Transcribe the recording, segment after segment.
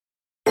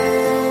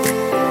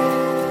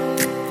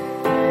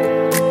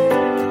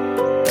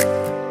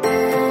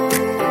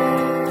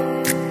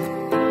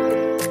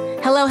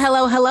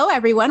hello,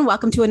 everyone.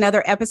 Welcome to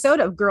another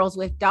episode of Girls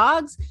with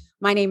Dogs.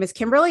 My name is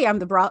Kimberly. I'm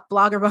the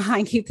blogger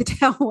behind Keep the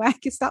Tail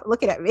Wagging. Stop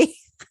looking at me.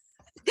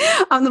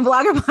 I'm the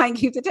blogger behind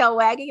Keep the Tail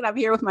Wagging, and I'm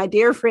here with my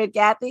dear friend,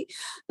 Kathy,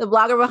 the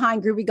blogger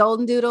behind Groovy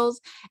Golden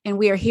Doodles, and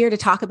we are here to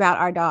talk about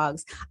our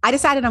dogs. I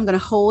decided I'm going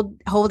to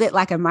hold it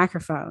like a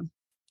microphone.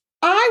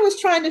 I was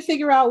trying to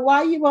figure out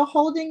why you were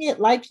holding it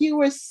like you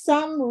were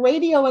some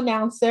radio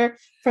announcer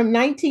from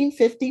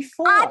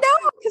 1954. I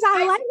know, because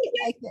I like it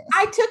like this.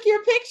 I took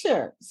your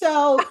picture.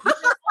 So,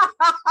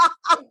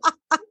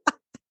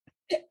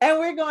 and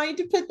we're going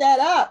to put that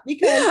up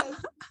because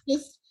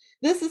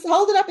this is,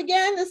 hold it up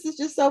again. This is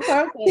just so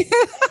perfect.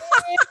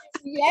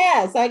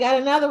 Yes, I got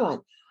another one.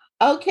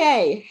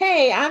 Okay.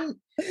 Hey,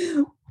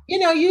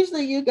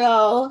 usually you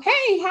go,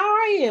 hey, how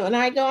are you? And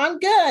I go, I'm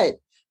good.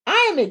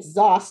 I am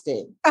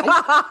exhausted. I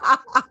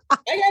got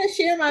to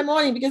share my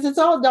morning because it's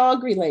all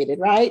dog related,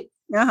 right?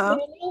 Uh-huh.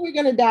 So we're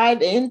going to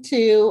dive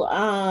into,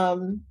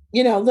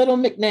 Little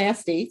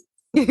McNasty,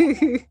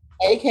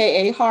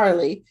 AKA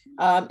Harley,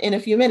 in a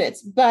few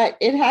minutes, but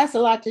it has a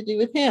lot to do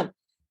with him.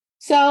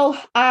 So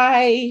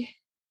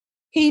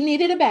he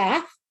needed a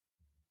bath,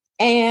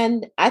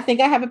 and I think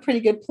I have a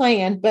pretty good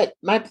plan, but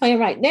my plan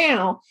right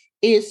now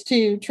is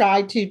to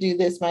try to do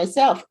this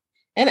myself.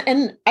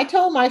 And I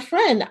told my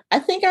friend, I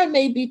think I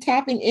may be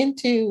tapping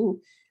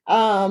into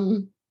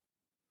an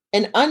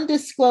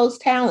undisclosed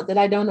talent that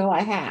I don't know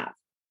I have.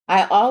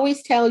 I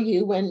always tell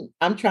you when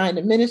I'm trying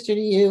to minister to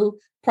you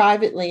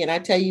privately, and I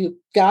tell you,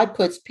 God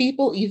puts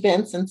people,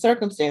 events, and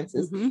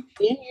circumstances in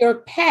your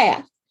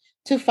path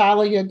to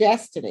follow your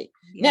destiny.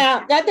 Yeah.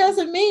 Now, that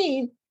doesn't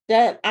mean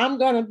that I'm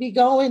going to be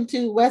going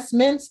to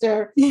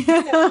Westminster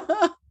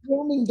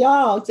grooming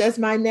dogs as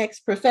my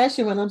next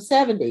profession when I'm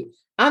 70.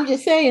 I'm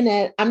just saying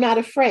that I'm not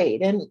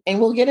afraid, and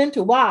we'll get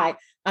into why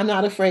I'm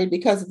not afraid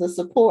because of the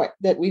support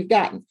that we've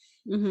gotten.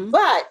 Mm-hmm.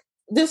 But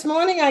this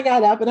morning I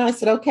got up and I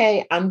said,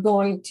 okay, I'm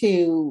going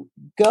to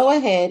go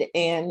ahead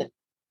and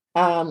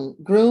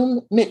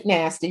groom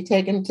McNasty,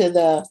 take him to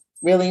the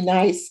really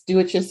nice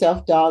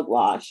do-it-yourself dog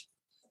wash.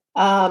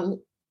 When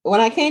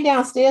I came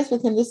downstairs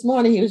with him this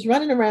morning, he was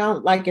running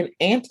around like an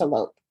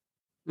antelope,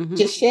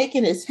 just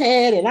shaking his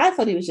head, and I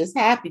thought he was just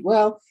happy.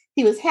 Well,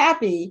 he was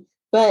happy,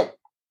 but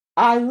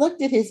I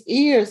looked at his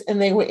ears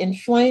and they were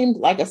inflamed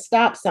like a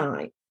stop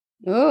sign.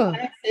 Oh. And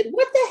I said,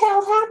 what the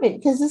hell happened?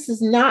 Because this is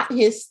not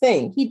his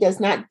thing. He does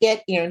not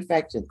get ear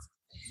infections.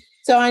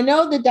 So I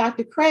know that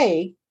Dr.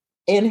 Craig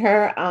in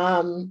her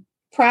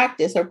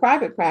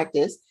private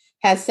practice,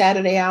 has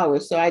Saturday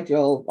hours. So I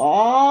drove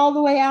all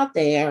the way out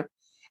there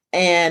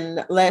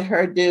and let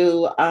her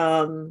do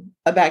a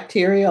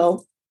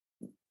bacterial,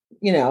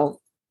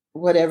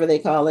 whatever they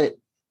call it,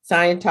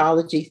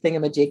 Scientology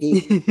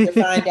thingamajiggy to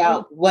find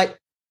out what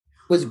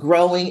was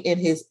growing in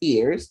his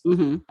ears,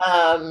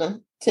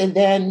 to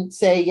then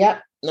say,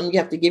 yep, you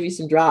have to give you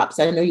some drops.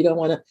 I know you don't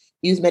want to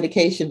use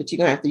medication, but you're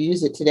going to have to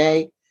use it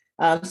today.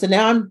 So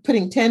now I'm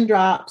putting 10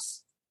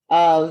 drops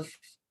of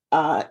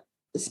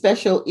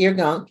special ear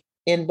gunk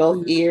in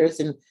both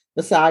ears and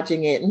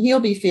massaging it, and he'll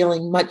be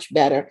feeling much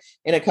better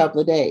in a couple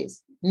of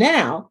days.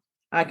 Now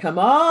I come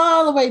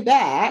all the way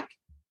back,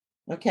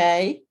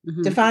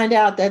 to find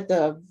out that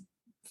the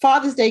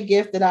Father's Day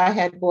gift that I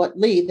had bought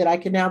Lee that I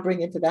can now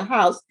bring into the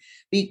house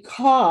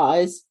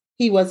because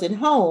he wasn't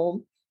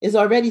home is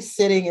already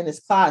sitting in his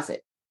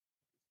closet.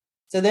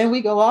 So then we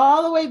go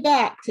all the way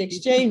back to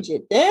exchange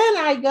it. Then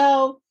I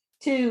go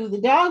to the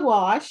dog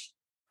wash.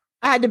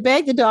 I had to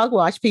beg the dog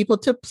wash people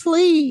to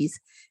please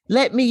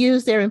let me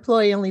use their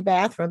employee-only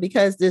bathroom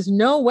because there's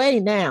no way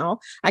now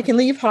I can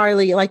leave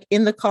Harley like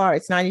in the car.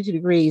 It's 92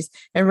 degrees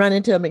and run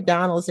into a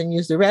McDonald's and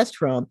use the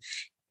restroom.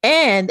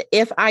 And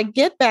if I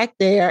get back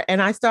there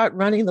and I start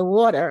running the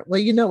water, well,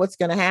 you know what's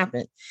going to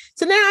happen.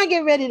 So now I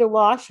get ready to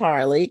wash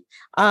Harley.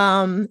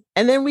 And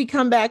then we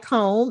come back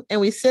home and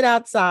we sit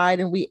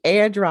outside and we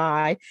air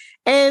dry.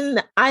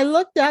 And I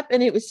looked up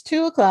and it was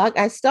 2:00.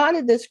 I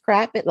started this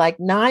crap at like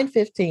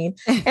 9:15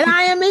 and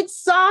I am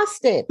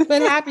exhausted,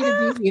 but happy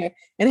to be here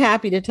and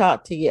happy to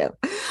talk to you.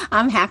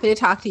 I'm happy to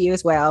talk to you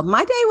as well.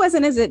 My day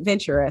wasn't as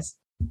adventurous.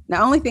 The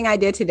only thing I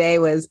did today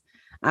was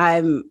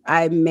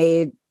I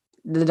made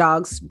the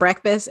dog's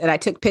breakfast and I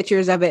took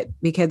pictures of it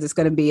because it's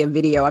going to be a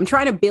video. I'm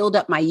trying to build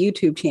up my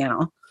YouTube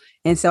channel.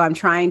 And so I'm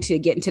trying to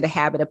get into the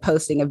habit of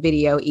posting a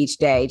video each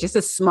day, just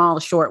a small,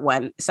 short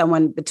one,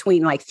 someone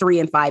between like 3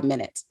 and 5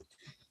 minutes.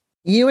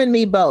 You and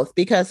me both,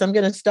 because I'm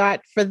going to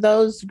start for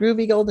those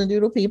Groovy Golden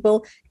Doodle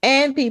people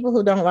and people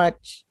who don't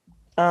watch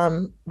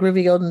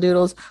Groovy Golden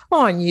Doodles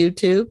on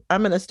YouTube.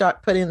 I'm going to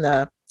start putting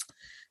the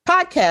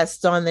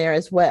podcasts on there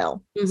as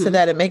well, so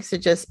that it makes it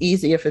just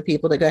easier for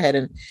people to go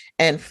ahead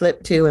and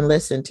flip to and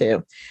listen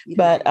to. Yeah.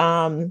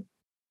 But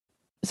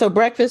so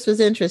breakfast was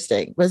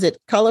interesting. Was it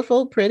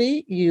colorful,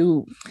 pretty?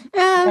 You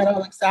got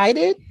all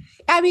excited?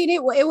 I mean,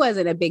 it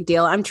wasn't a big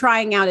deal. I'm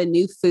trying out a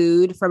new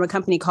food from a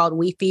company called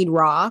We Feed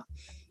Raw.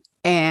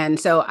 And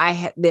so I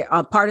had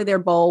part of their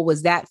bowl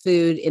was that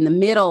food. In the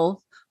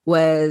middle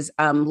was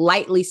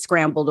lightly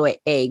scrambled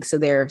eggs. So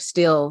they're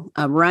still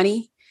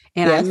runny.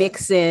 And I Yes.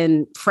 mix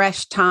in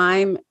fresh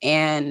thyme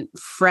and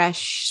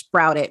fresh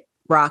sprouted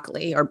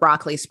broccoli or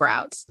broccoli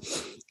sprouts.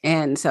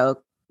 And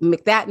so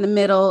make that in the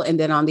middle. And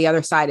then on the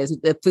other side is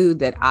the food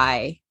that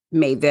I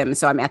made them.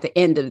 So I'm at the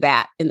end of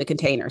that in the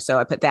container. So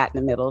I put that in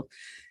the middle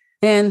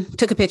and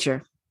took a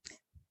picture.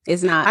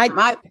 It's not,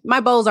 my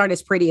bowls aren't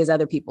as pretty as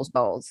other people's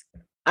bowls.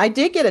 I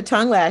did get a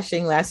tongue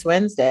lashing last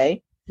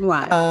Wednesday.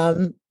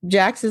 Why?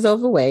 Jax is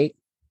overweight.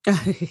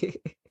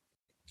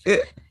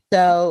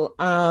 So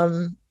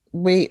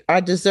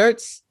our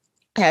desserts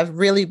have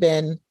really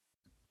been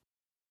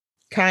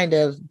kind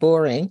of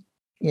boring,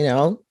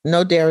 no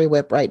Dairy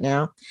Whip right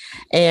now.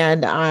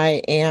 And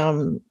I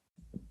am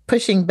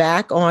pushing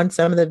back on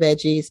some of the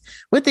veggies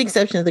with the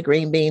exception of the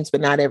green beans,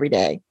 but not every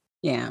day.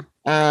 Yeah.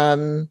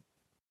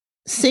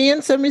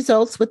 Seeing some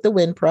results with the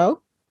WinPro.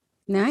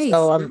 Nice.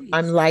 So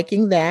I'm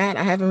liking that.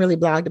 I haven't really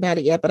blogged about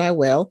it yet, but I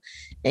will.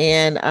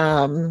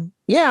 And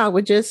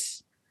we're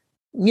just,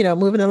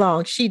 moving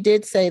along. She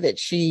did say that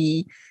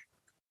she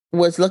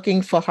was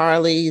looking for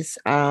Harley's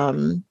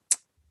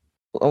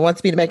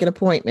wants me to make an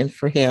appointment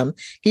for him.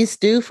 He's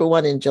due for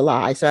one in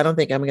July, so I don't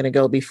think I'm going to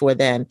go before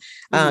then.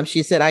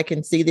 She said, I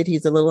can see that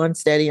he's a little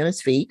unsteady on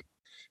his feet.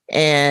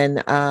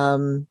 And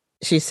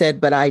she said,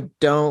 but I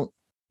don't,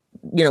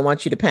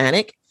 want you to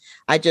panic.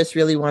 I just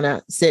really want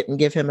to sit and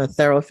give him a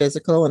thorough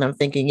physical. And I'm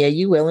thinking, yeah,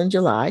 you will in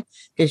July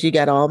because you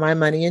got all my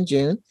money in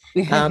June.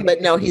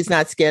 But no, he's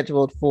not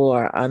scheduled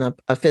for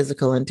a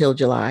physical until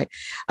July.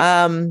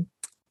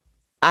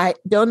 I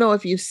don't know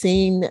if you've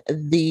seen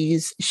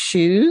these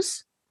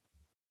shoes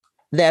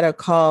that are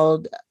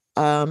called,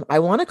 I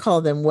want to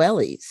call them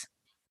wellies.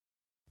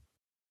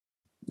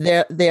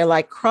 They're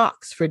like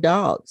Crocs for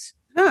dogs.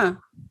 Huh.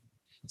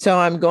 So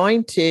I'm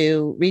going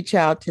to reach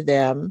out to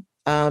them.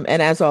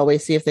 And as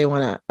always, see if they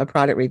want a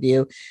product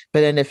review.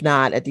 But then if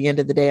not, at the end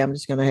of the day, I'm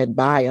just going to head and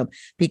buy them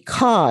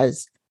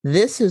because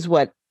this is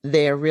what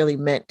they're really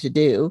meant to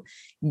do.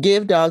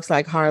 Give dogs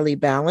like Harley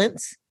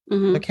balance.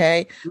 Mm-hmm.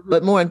 Okay. Mm-hmm.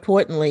 But more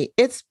importantly,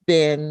 it's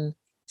been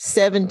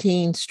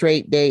 17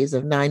 straight days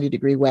of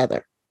 90-degree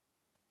weather.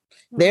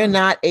 They're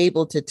not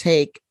able to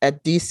take a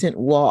decent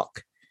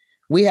walk.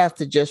 We have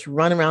to just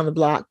run around the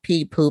block,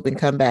 pee, poop, and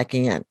come back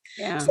in.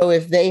 Yeah. So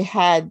if they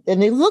had,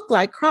 and they look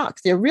like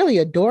Crocs, they're really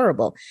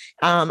adorable.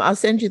 I'll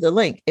send you the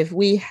link. If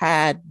we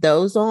had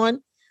those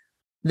on,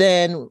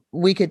 then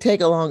we could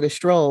take a longer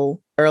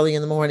stroll early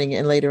in the morning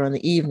and later in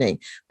the evening.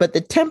 But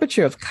the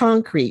temperature of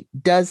concrete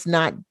does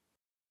not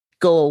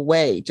go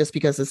away just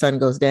because the sun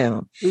goes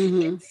down.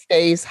 Mm-hmm. It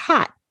stays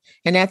hot.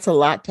 And that's a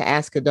lot to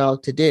ask a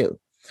dog to do.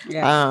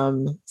 Yeah.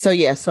 So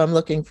I'm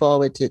looking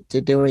forward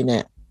to doing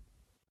that.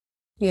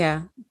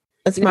 Yeah.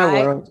 That's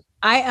my world.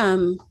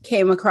 I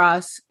came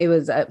across, it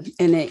was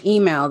in an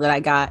email that I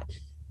got,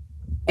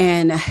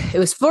 and it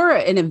was for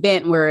an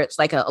event where it's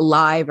like a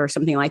live or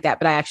something like that,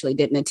 but I actually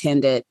didn't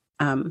attend it.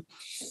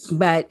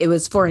 But it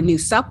was for a new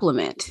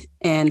supplement.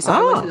 And so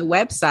I went to the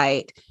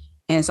website,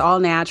 and it's all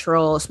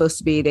natural. It's supposed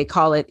to be, they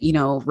call it,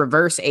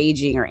 reverse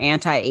aging or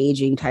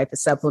anti-aging type of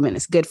supplement.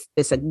 It's good.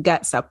 It's a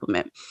gut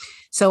supplement.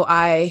 So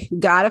I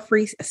got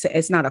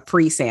it's not a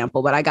free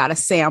sample, but I got a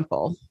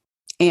sample.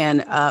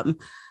 And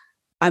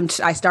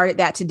I started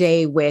that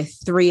today with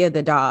 3 of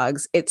the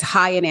dogs. It's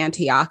high in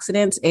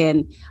antioxidants,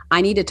 and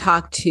I need to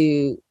talk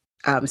to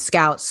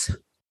Scout's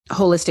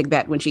holistic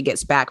vet when she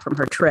gets back from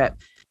her trip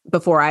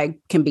before I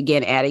can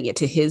begin adding it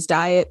to his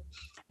diet,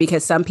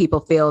 because some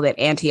people feel that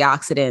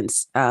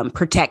antioxidants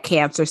protect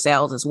cancer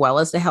cells as well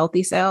as the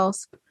healthy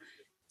cells.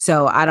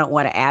 So I don't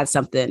want to add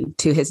something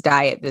to his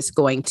diet that's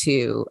going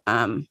to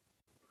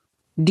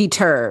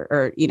deter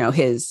or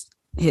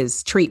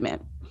his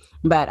treatment.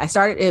 But I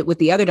started it with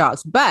the other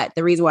dogs. But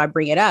the reason why I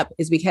bring it up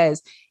is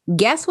because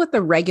guess what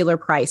the regular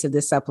price of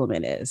this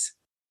supplement is?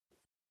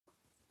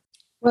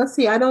 Well,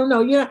 see, I don't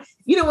know.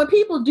 When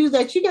people do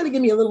that, you got to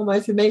give me a little more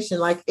information.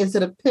 Like, is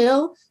it a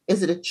pill?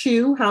 Is it a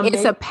chew? How many?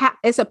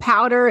 It's a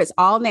powder. It's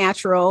all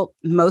natural,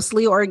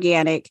 mostly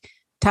organic,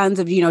 tons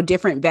of,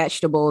 different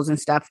vegetables and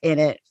stuff in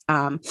it.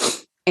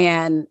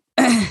 And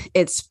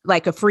it's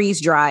like a freeze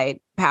dried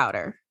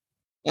powder.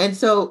 And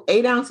so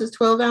 8 ounces,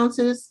 12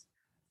 ounces.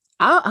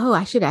 Oh,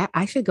 I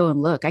should go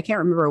and look. I can't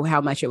remember how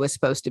much it was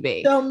supposed to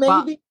be. So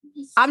maybe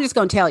I'm just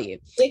going to tell you.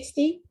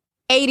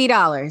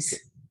 $80.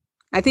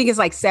 I think it's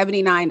like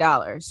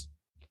 $79.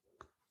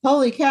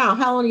 Holy cow.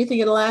 How long do you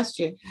think it'll last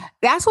you?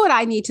 That's what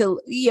I need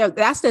to,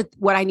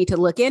 what I need to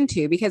look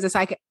into, because it's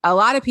like a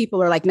lot of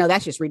people are like, no,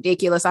 that's just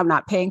ridiculous. I'm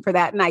not paying for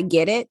that. And I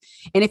get it.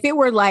 And if it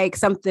were like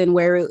something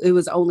where it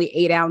was only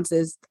 8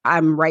 ounces,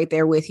 I'm right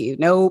there with you.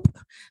 Nope.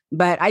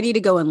 But I need to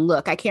go and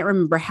look. I can't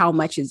remember how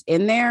much is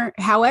in there.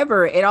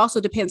 However, it also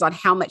depends on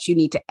how much you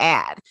need to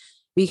add,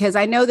 because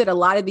I know that a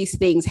lot of these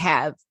things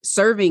have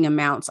serving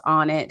amounts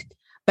on it,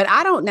 but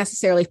I don't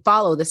necessarily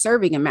follow the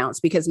serving amounts,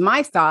 because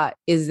my thought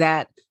is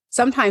that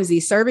sometimes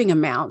these serving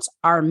amounts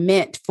are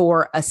meant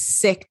for a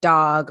sick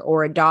dog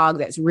or a dog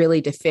that's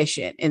really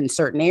deficient in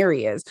certain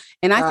areas.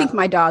 And I think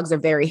my dogs are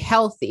very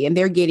healthy and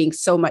they're getting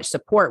so much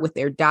support with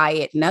their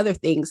diet and other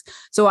things.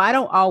 So I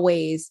don't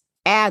always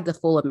add the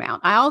full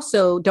amount. I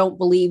also don't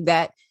believe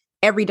that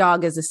every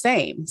dog is the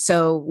same.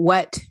 So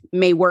what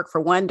may work for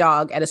one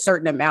dog at a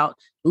certain amount,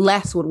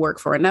 less would work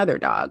for another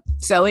dog.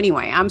 So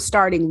anyway, I'm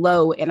starting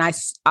low and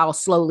I'll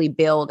slowly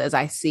build as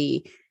I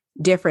see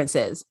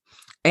differences.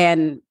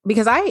 And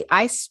because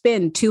I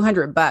spend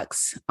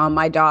 $200 on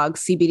my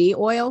dog's CBD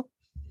oil,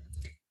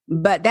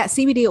 but that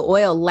CBD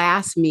oil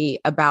lasts me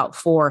about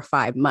 4 or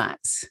 5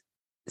 months.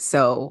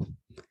 So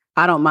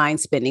I don't mind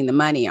spending the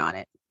money on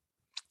it.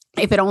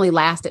 If it only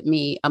lasted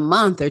me a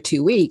month or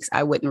 2 weeks,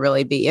 I wouldn't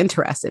really be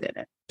interested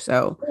in it.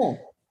 So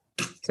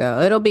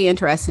it'll be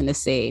interesting to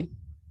see.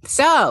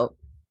 So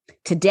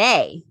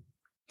today,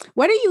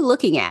 what are you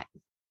looking at?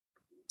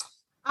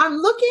 I'm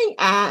looking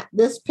at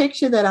this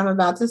picture that I'm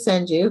about to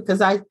send you because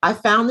I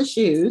found the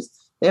shoes.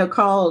 They're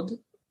called,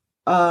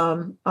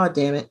 Wag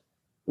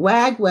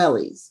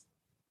Wellies.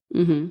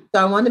 Mm-hmm.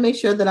 So I wanted to make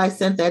sure that I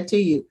sent that to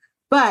you.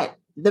 But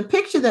the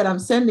picture that I'm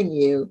sending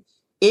you,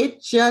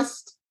 it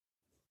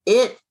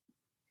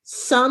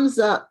sums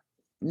up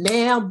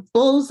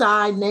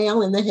bullseye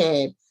nail in the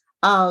head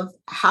of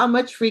how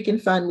much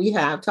freaking fun we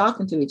have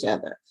talking to each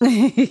other.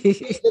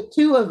 The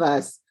two of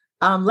us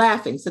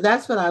laughing. So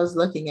that's what I was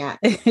looking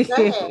at. Go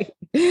ahead.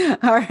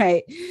 All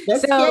right.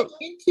 Let's get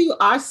into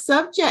our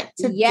subject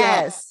today.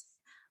 Yes.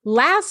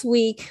 Last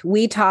week,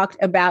 we talked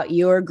about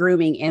your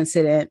grooming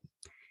incident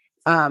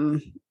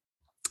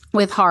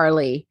with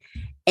Harley.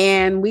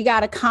 And we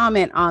got a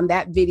comment on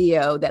that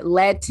video that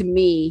led to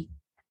me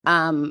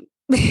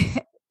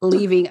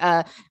leaving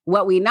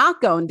what we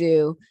not gonna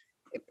do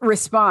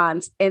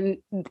response. And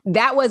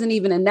that wasn't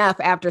even enough.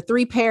 After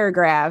 3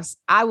 paragraphs,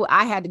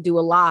 I had to do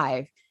a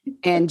live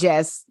and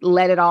just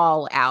let it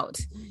all out.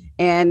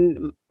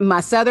 And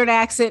my Southern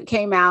accent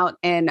came out,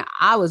 and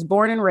I was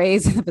born and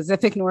raised in the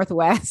Pacific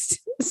Northwest.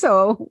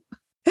 So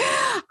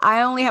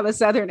I only have a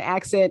Southern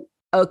accent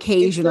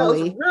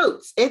occasionally.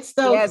 It's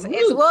those roots.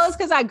 It's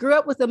because I grew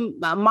up with a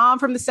mom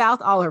from the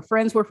South. All her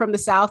friends were from the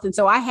South. And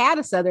so I had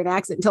a Southern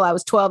accent until I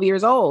was 12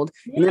 years old.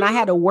 Yeah. And then I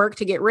had to work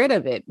to get rid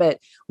of it. But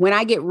when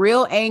I get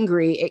real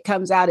angry, it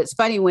comes out. It's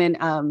funny when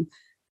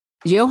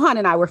Johan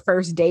and I were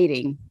first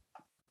dating.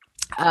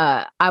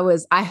 I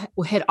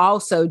had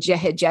also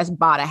just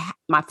bought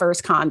my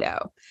first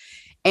condo,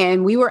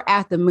 and we were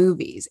at the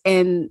movies,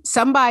 and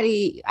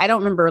somebody, I don't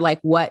remember like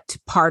what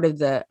part of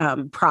the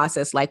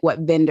process, like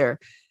what vendor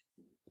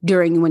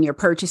during when you're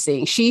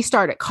purchasing, she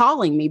started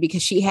calling me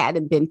because she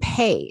hadn't been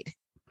paid.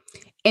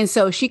 And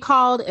so she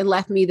called and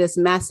left me this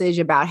message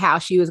about how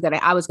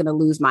I was going to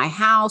lose my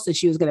house and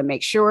she was going to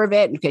make sure of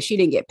it because she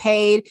didn't get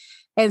paid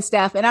and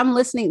stuff. And I'm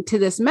listening to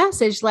this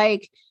message,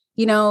 like,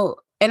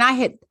 and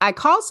I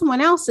called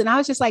someone else and I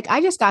was just like,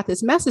 I just got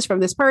this message from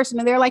this person,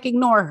 and they're like,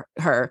 ignore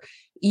her.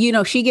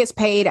 She gets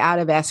paid out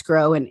of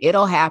escrow and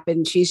it'll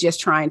happen. She's just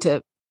trying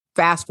to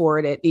fast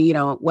forward it,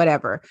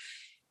 whatever.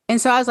 And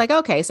so I was like,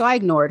 okay, so I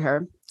ignored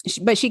her,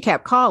 but she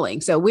kept calling.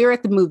 So we were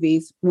at the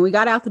movies. When we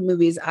got out the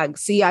movies,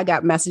 I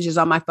got messages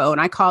on my phone.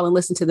 I call and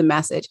listen to the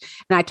message,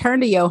 and I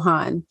turned to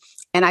Johan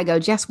and I go,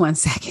 just 1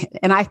 second.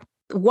 And I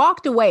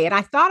walked away, and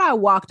I thought I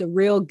walked a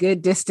real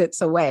good distance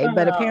away,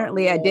 but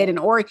apparently I didn't,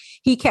 or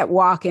he kept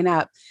walking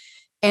up.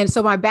 And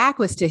so my back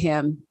was to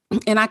him,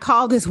 and I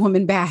called this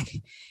woman back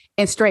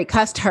and straight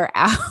cussed her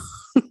out,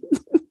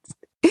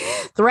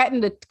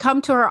 threatened to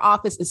come to her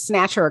office and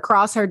snatch her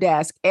across her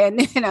desk.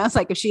 And I was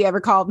like, if she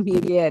ever called me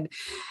again.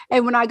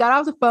 And when I got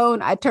off the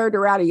phone, I turned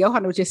around and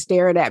Johan was just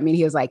staring at me, and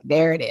he was like,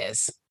 there it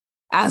is.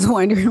 I was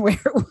wondering where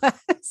it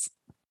was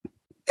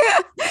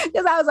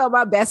because I was on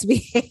my best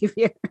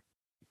behavior.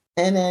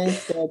 And then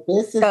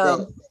this is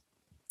it.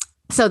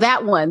 So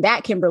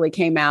that Kimberly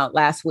came out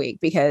last week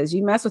because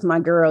you mess with my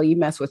girl, you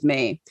mess with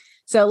me.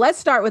 So let's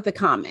start with the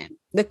comment.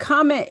 The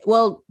comment,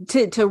 well,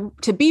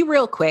 to be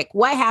real quick,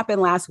 what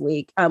happened last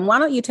week? Why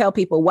don't you tell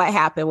people what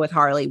happened with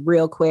Harley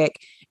real quick,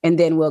 and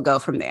then we'll go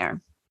from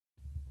there.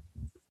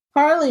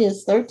 Harley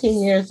is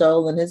 13 years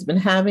old and has been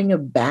having a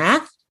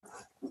bath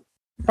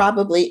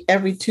probably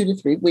every 2 to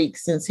 3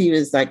 weeks since he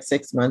was like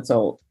 6 months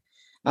old.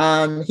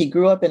 He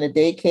grew up in a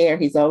daycare.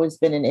 He's always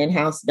been an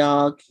in-house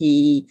dog.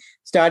 He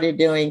started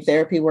doing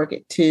therapy work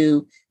at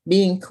 2.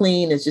 Being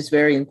clean is just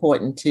very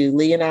important to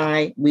Lee and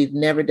I. We've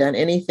never done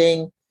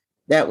anything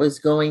that was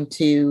going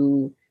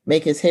to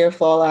make his hair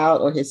fall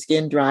out or his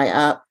skin dry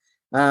up.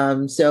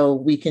 So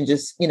we can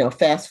just,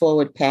 fast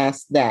forward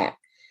past that.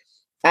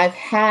 I've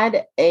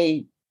had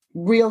a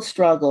real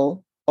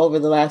struggle over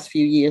the last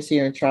few years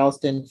here in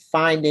Charleston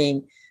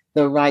finding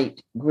the right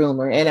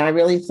groomer. And I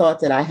really thought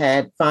that I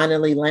had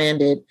finally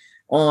landed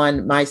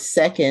on my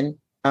second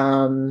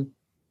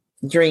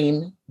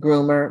dream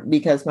groomer,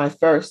 because my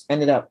first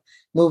ended up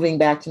moving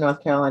back to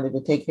North Carolina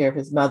to take care of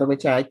his mother,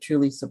 which I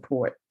truly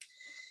support.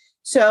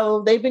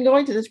 So they've been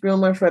going to this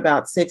groomer for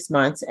about 6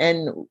 months.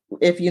 And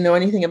if you know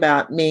anything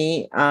about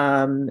me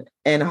and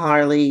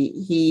Harley,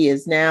 he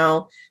is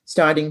now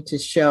starting to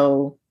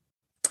show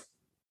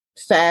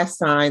fast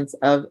signs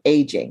of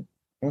aging.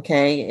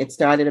 Okay. It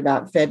started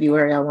about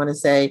February, I want to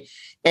say,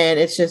 and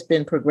it's just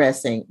been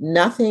progressing.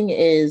 Nothing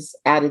is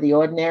out of the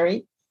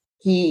ordinary.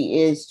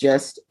 he is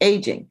just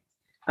aging.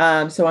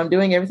 So I'm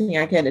doing everything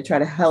I can to try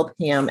to help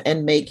him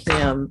and make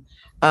him,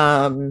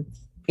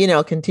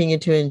 continue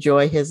to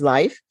enjoy his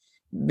life,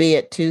 be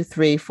it 2,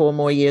 3, 4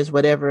 more years,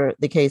 whatever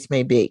the case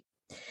may be.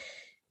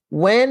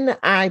 When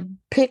I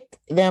picked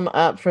them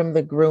up from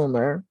the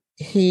groomer,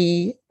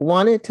 he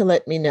wanted to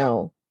let me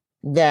know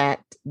that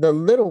the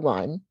little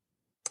one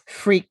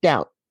freaked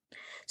out.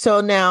 So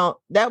now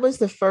that was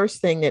the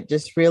first thing that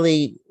just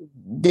really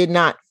did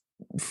not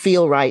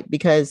feel right,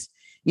 because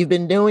you've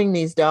been doing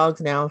these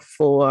dogs now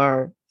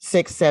for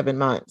 6, 7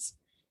 months.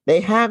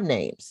 They have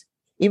names.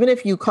 Even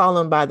if you call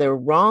them by the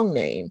wrong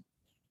name,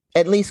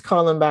 at least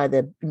call them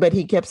but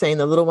he kept saying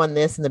the little one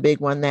this and the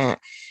big one that.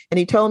 And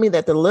he told me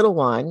that the little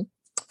one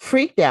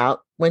freaked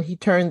out when he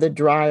turned the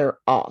dryer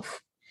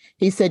off.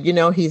 He said,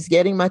 he's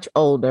getting much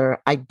older.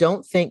 I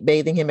don't think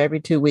bathing him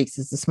every 2 weeks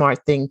is the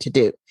smart thing to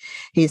do.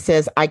 He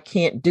says, I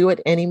can't do it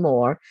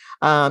anymore.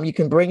 You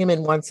can bring him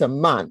in once a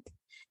month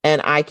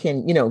and I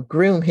can,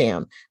 groom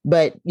him.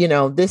 But,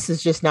 this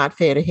is just not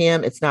fair to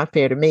him. It's not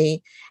fair to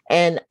me.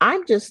 And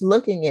I'm just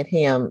looking at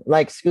him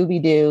like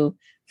Scooby-Doo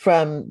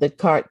from the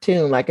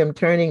cartoon, like I'm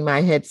turning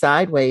my head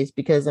sideways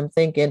because I'm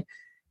thinking,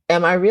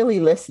 am I really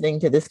listening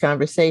to this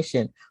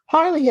conversation?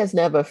 Harley has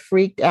never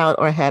freaked out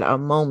or had a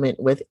moment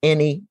with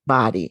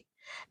anybody,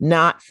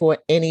 not for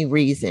any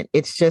reason.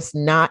 It's just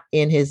not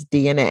in his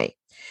DNA.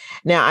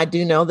 Now, I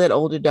do know that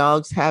older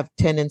dogs have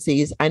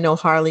tendencies. I know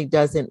Harley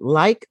doesn't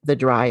like the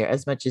dryer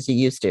as much as he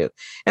used to.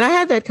 And I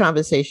had that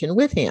conversation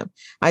with him.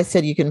 I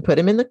said, you can put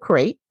him in the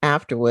crate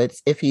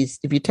afterwards. If you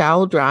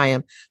towel dry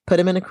him, put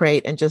him in a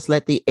crate and just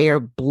let the air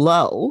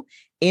blow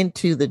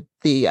into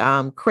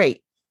the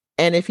crate.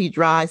 And if he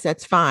dries,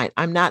 that's fine.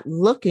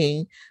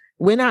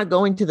 We're not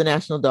going to the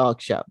National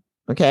Dog Show.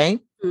 Okay.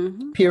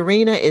 Mm-hmm.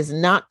 Purina is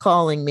not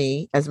calling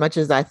me as much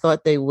as I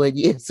thought they would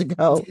years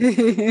ago,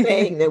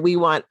 saying that we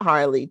want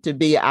Harley to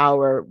be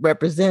our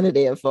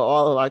representative for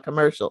all of our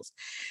commercials.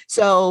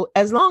 So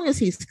as long as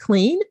he's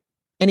clean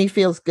and he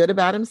feels good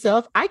about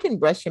himself, I can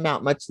brush him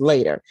out much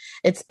later.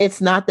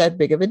 It's not that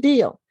big of a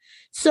deal.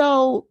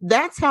 So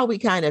that's how we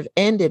kind of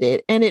ended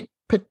it. And it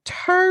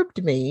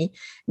perturbed me,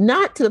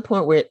 not to the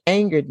point where it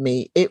angered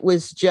me. It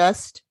was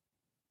just,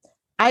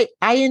 I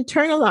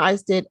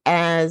internalized it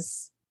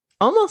as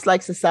almost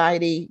like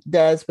society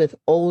does with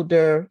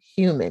older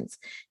humans.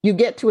 You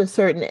get to a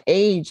certain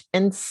age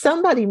and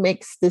somebody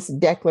makes this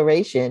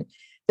declaration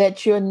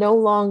that you're no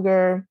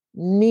longer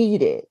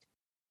needed.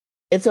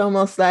 It's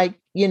almost like,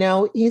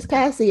 he's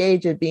past the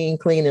age of being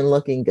clean and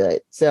looking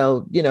good.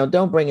 So,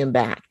 don't bring him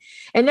back.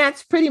 And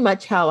that's pretty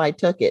much how I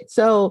took it.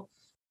 So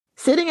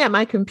sitting at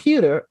my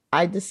computer,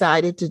 I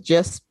decided to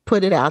just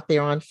put it out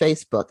there on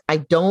Facebook. I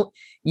don't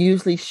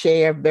usually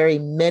share very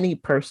many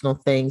personal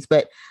things,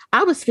 but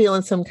I was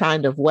feeling some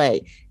kind of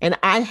way. And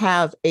I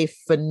have a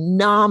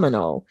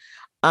phenomenal,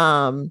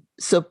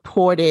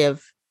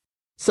 supportive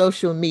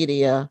social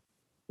media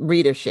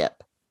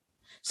readership.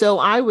 So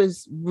I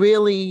was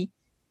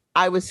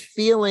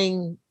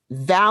feeling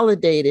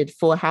validated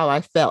for how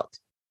I felt.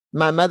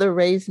 My mother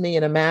raised me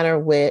in a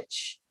manner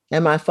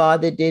and my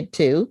father did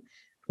too,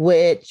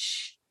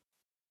 which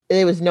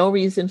there was no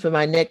reason for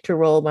my neck to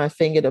roll, my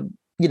finger to,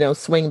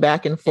 swing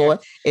back and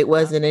forth. It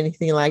wasn't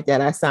anything like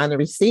that. I signed the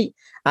receipt.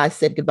 I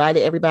said goodbye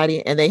to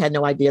everybody. And they had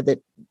no idea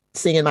that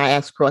seeing my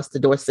ass across the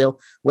door sill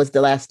was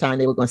the last time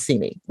they were going to see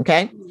me.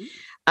 Okay.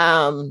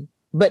 Mm-hmm.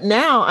 But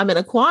now I'm in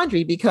a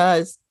quandary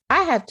because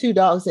I have 2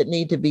 dogs that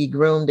need to be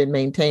groomed and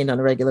maintained on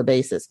a regular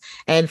basis.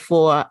 And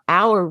for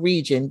our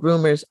region,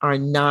 groomers are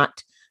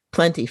not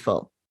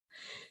plentiful.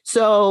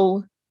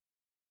 So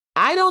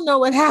I don't know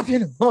what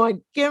happened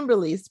on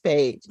Kimberly's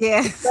page.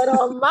 Yes. But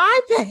on my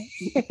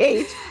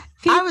page,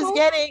 I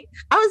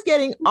was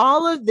getting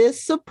all of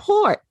this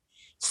support.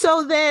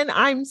 So then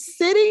I'm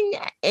sitting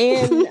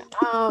and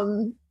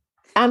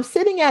I'm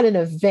sitting at an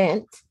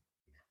event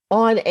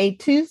on a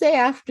Tuesday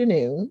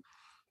afternoon,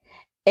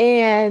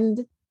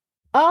 and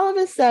all of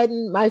a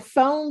sudden my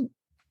phone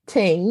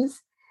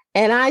tings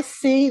and I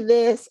see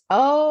this,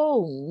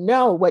 oh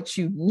no, what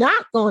you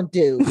not gonna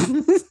do?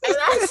 And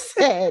I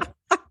said,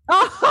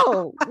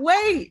 oh,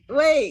 wait.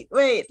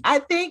 I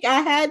think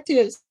I had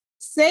to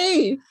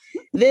save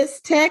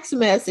this text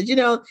message.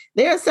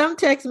 There are some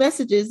text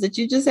messages that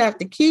you just have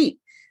to keep,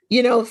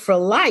 for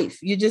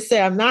life. You just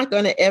say, I'm not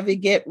going to ever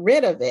get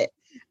rid of it.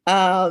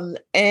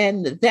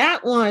 And that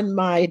one,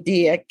 my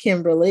dear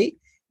Kimberly,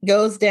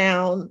 goes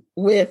down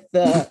with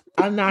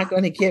I'm not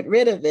going to get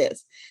rid of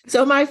this.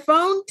 So my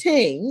phone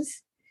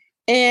tings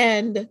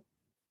and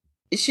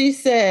she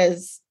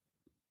says,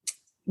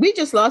 we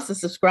just lost a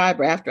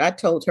subscriber after I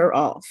told her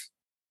off.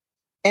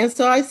 And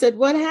so I said,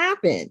 what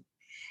happened?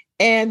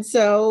 And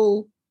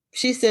so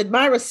she said,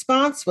 my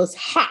response was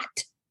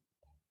hot.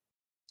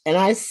 And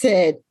I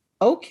said,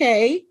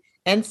 okay.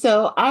 And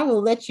so I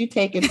will let you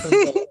take it from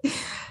there.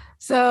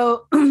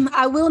 So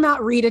I will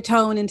not read a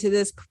tone into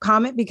this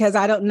comment because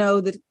I don't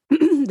know the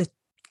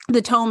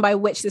tone by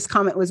which this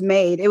comment was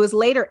made. It was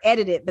later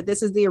edited, but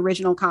this is the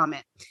original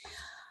comment.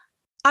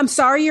 I'm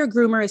sorry your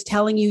groomer is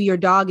telling you your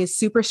dog is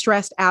super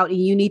stressed out and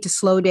you need to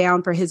slow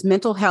down for his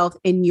mental health,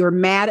 and you're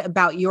mad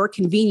about your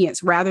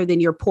convenience rather than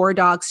your poor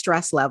dog's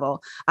stress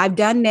level. I've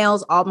done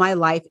nails all my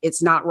life.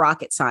 It's not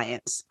rocket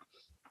science.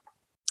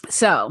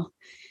 So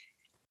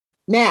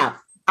now,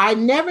 I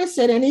never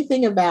said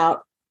anything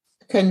about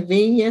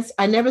convenience.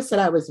 I never said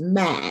I was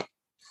mad.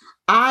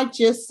 I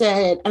just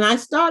said, and I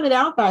started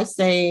out by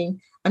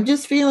saying, I'm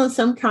just feeling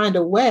some kind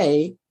of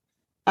way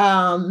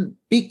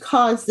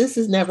because this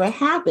has never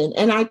happened.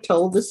 And I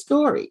told the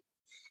story.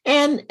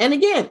 And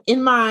again,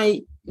 in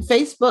my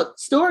Facebook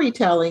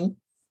storytelling,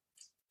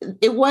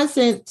 it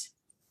wasn't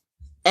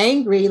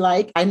angry.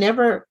 Like I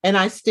never, and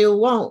I still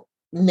won't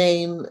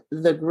name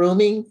the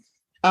grooming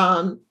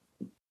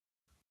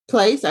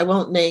place. I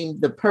won't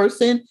name the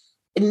person.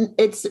 And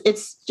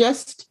it's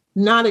just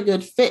not a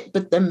good fit.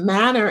 But the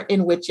manner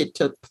in which it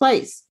took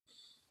place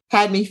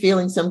had me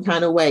feeling some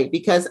kind of way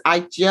because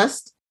I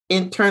just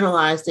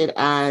internalized it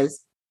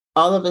as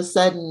all of a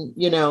sudden,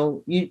 you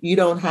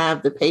don't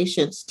have the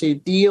patience to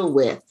deal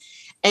with.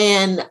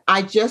 And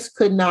I just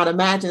could not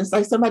imagine. It's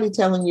like somebody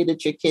telling you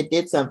that your kid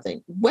did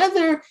something,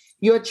 whether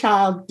your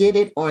child did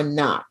it or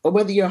not, or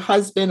whether your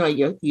husband or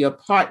your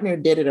partner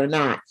did it or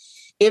not.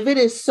 If it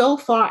is so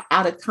far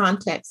out of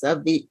context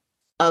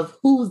of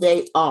who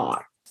they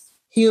are,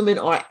 human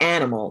or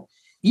animal,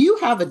 you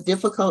have a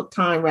difficult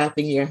time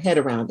wrapping your head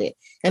around it.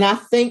 And I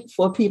think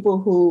for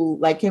people who,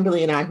 like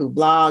Kimberly and I, who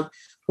blog,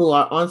 who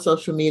are on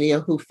social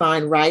media, who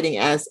find writing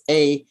as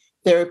a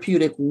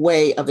therapeutic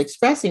way of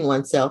expressing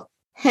oneself,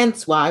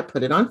 hence why I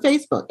put it on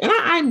Facebook. And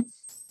I'm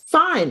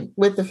fine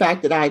with the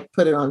fact that I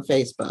put it on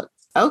Facebook.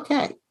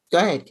 Okay, go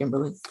ahead,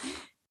 Kimberly.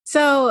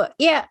 So,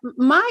 yeah,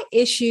 my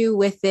issue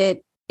with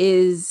it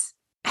is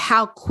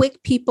how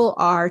quick people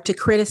are to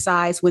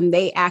criticize when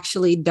they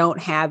actually don't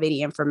have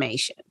any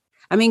information.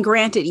 I mean,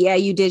 granted, yeah,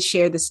 you did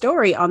share the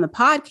story on the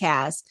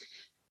podcast,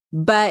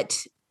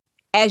 but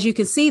as you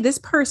can see, this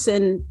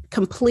person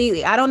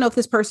completely, I don't know if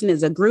this person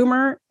is a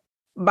groomer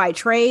by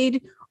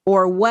trade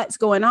or what's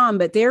going on,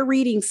 but they're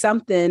reading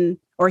something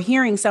or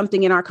hearing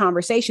something in our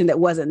conversation that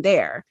wasn't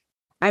there.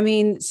 I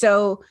mean,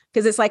 so,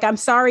 because it's like, I'm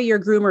sorry your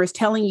groomer is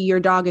telling you your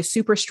dog is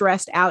super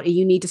stressed out and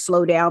you need to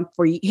slow down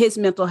for his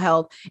mental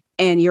health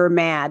and you're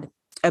mad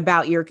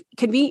about your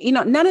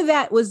convenience. None of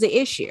that was the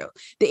issue.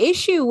 The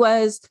issue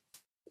was,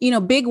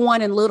 big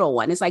one and little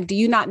one. It's like, do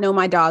you not know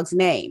my dog's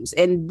names?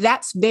 And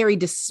that's very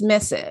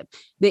dismissive.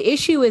 The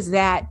issue is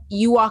that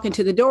you walk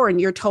into the door and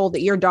you're told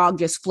that your dog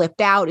just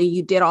flipped out and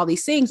you did all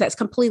these things. That's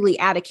completely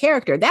out of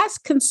character. That's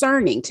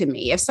concerning to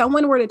me. If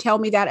someone were to tell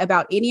me that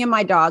about any of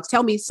my dogs,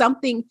 tell me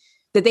something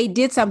that they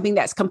did something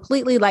that's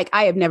completely like,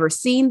 I have never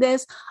seen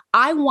this.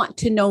 I want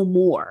to know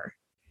more.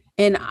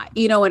 And,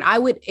 and I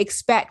would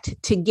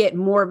expect to get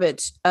more of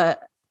a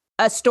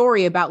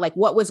story about like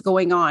what was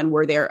going on.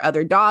 Were there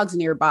other dogs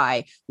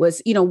nearby?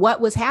 Was,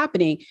 what was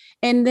happening?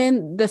 And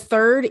then the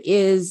third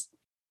is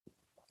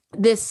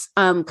this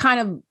kind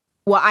of,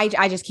 well,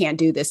 I just can't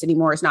do this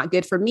anymore. It's not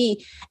good for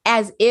me.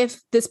 As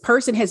if this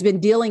person has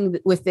been dealing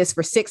with this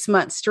for 6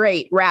 months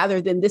straight,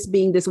 rather than this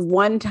being this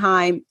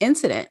one-time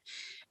incident.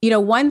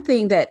 One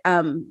thing that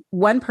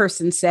one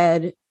person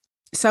said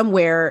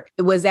somewhere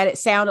was that it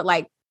sounded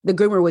like the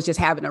groomer was just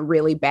having a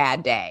really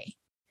bad day.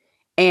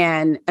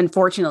 And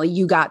unfortunately,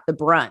 you got the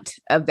brunt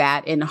of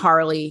that, and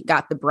Harley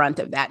got the brunt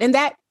of that. And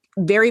that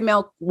very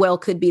well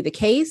could be the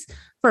case.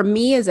 For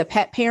me as a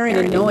pet parent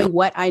and knowing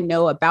what I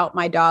know about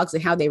my dogs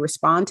and how they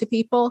respond to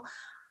people,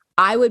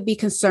 I would be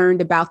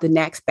concerned about the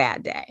next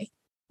bad day,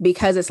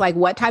 because it's like,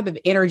 what type of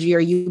energy are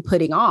you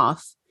putting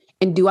off?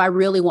 And do I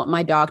really want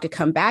my dog to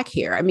come back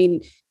here? I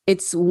mean,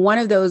 it's one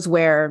of those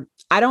where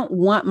I don't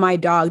want my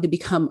dog to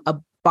become a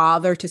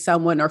bother to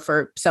someone, or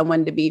for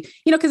someone to be,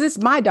 because it's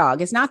my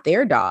dog, it's not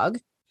their dog.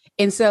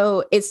 And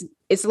so it's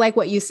like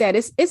what you said,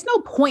 it's no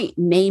point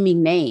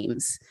naming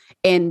names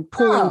and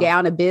pulling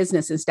down a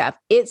business and stuff.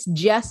 It's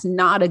just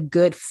not a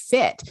good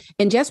fit.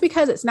 And just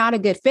because it's not a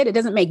good fit, it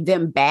doesn't make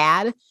them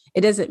bad.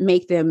 It doesn't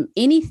make them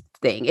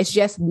anything. It's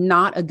just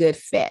not a good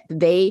fit.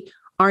 They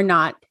are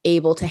not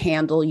able to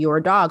handle your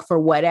dog for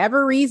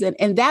whatever reason.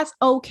 And that's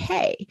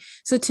okay.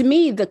 So to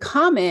me,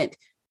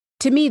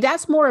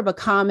 that's more of a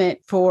comment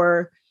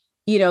for,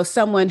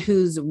 someone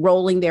who's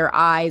rolling their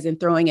eyes and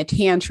throwing a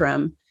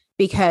tantrum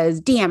because,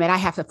 damn it, I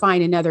have to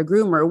find another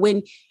groomer.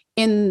 When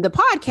in the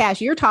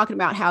podcast, you're talking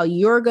about how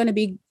you're going to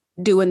be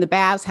doing the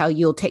baths, how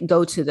you'll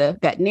go to the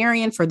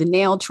veterinarian for the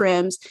nail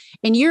trims.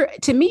 And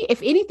to me,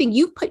 if anything,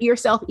 you've put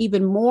yourself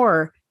even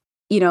more,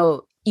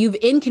 you've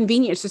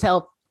inconvenienced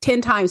yourself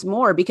 10 times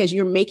more because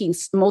you're making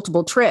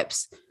multiple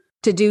trips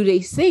to do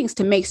these things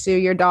to make sure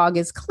your dog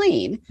is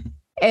clean.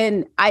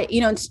 And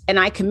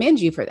I commend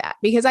you for that,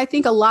 because I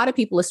think a lot of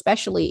people,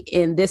 especially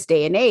in this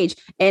day and age,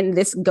 and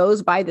this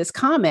goes by this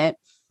comment,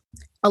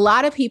 a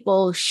lot of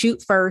people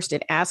shoot first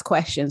and ask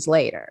questions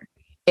later.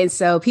 And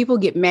so people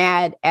get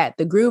mad at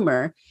the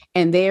groomer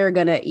and they're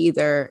going to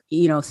either,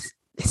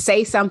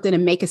 say something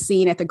and make a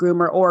scene at the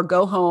groomer, or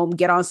go home,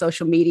 get on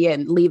social media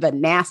and leave a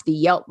nasty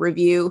Yelp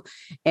review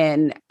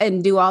and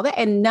do all that.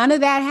 And none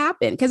of that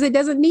happened because it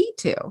doesn't need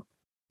to.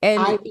 And,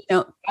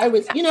 I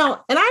was, and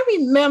I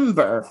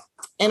remember,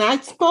 and I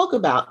spoke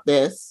about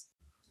this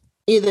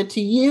either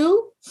to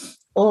you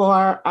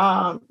or,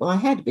 I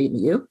had to be to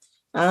you.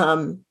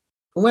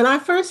 When I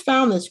first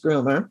found this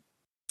groomer,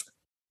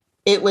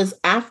 it was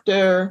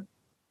after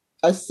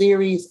a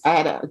series. I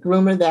had a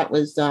groomer that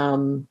was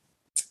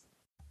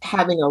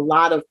having a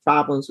lot of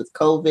problems with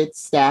COVID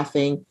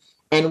staffing,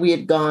 and we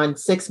had gone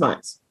 6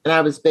 months. And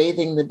I was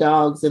bathing the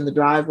dogs in the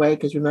driveway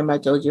because remember I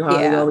told you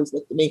Harley always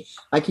looked at me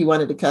like he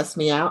wanted to cuss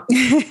me out.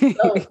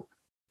 So,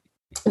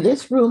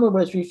 this groomer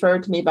was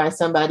referred to me by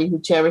somebody who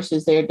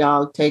cherishes their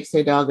dog, takes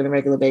their dog on a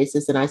regular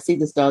basis, and I see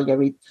this dog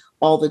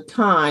all the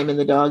time, and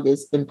the dog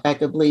is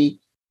impeccably,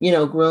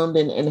 groomed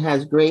and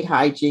has great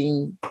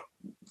hygiene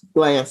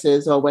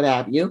glances or what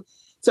have you.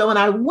 So when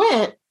I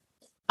went,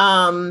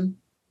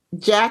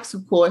 Jax,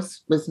 of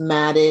course, was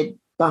matted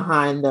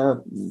behind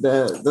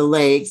the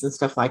legs and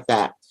stuff like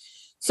that.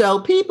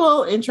 So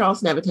people in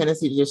Charleston have a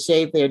tendency to just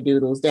shave their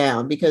doodles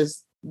down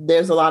because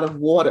there's a lot of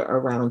water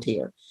around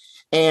here.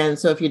 And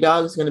so if your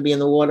dog is going to be in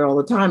the water all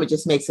the time, it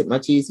just makes it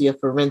much easier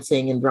for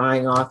rinsing and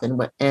drying off.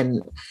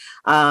 And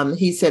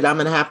he said, I'm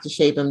going to have to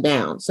shave him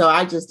down. So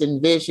I just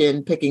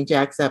envisioned picking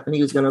Jax up and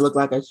he was going to look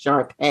like a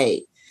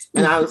Shar-Pei.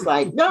 And I was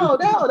like, no,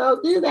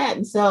 don't do that.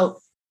 And so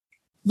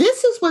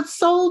this is what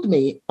sold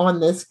me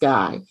on this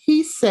guy.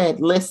 He said,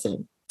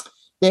 listen,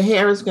 the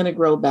hair is going to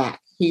grow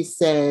back. He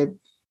said,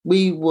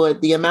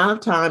 the amount of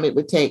time it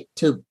would take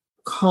to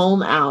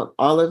comb out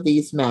all of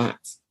these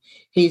mats.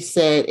 He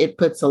said it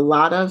puts a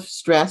lot of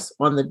stress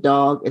on the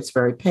dog. It's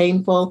very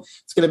painful.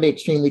 It's going to be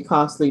extremely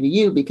costly to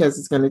you because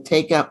it's going to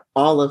take up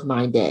all of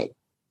my day.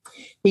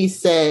 He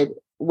said,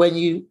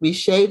 when we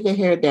shave the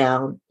hair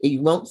down,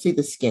 you won't see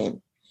the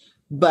skin.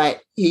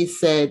 But he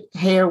said,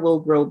 hair will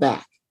grow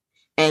back.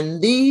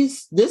 And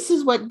this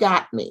is what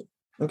got me.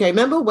 Okay,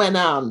 remember when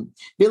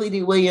Billy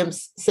D.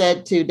 Williams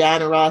said to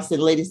Diana Ross in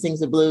Lady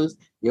Sings the Blues,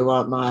 you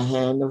want my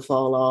hand to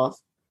fall off?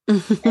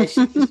 And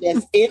she was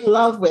just in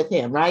love with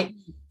him, right?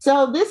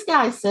 So this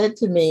guy said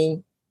to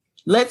me,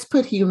 let's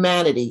put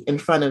humanity in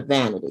front of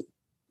vanity.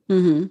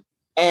 Mm-hmm.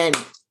 And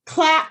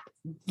clap,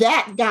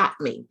 that got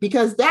me.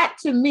 Because that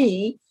to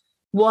me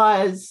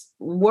was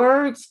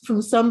words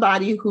from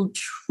somebody who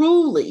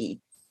truly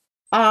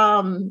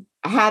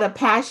had a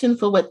passion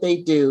for what they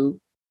do,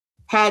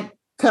 had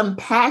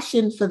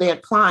compassion for their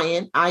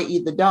client, i.e.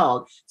 the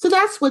dog. So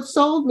that's what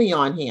sold me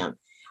on him.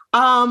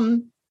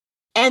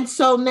 And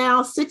so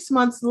now 6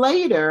 months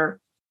later,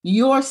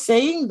 you're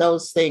saying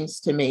those things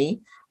to me.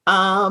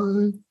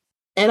 And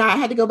I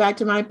had to go back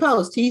to my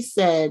post. He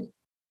said,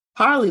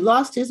 Harley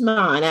lost his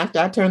mind after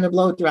I turned the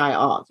blow dry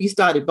off. He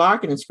started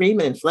barking and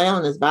screaming and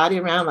flailing his body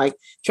around like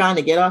trying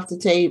to get off the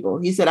table.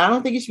 He said, I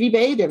don't think it should be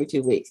bathed every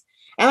 2 weeks.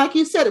 And like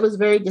you said, it was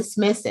very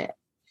dismissive.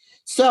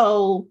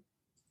 So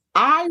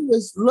I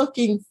was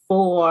looking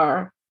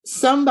for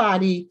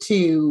somebody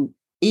to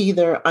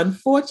either,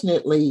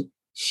 unfortunately,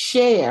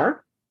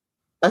 share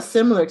a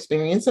similar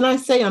experience. And I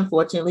say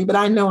unfortunately, but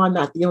I know I'm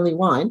not the only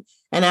one.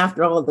 And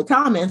after all of the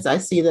comments, I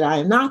see that I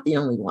am not the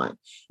only one.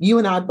 You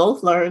and I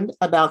both learned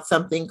about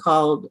something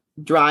called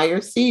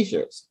dryer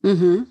seizures,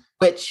 mm-hmm.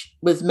 which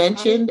was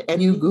mentioned,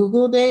 and you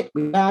Googled it.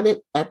 We got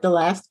it at the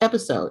last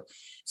episode.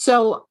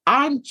 So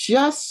I'm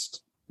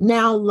just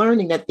now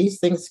learning that these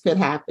things could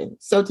happen.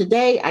 So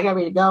today I got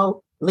ready to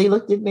go. Lee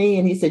looked at me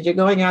and he said, you're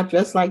going out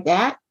dressed like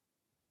that?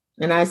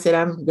 And I said,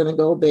 I'm going to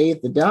go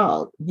bathe the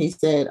dog. And he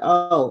said,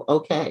 oh,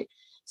 okay.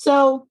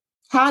 So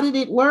how did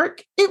it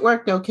work? It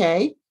worked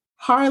okay.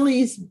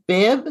 Harley's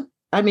bib,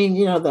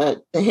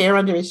 the hair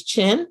under his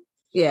chin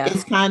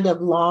is kind of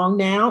long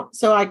now.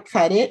 So I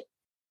cut it.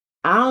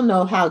 I don't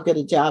know how good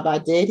a job I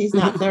did. He's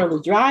not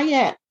thoroughly dry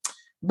yet.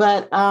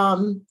 But,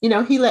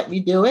 he let me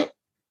do it.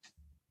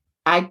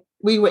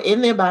 We were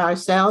in there by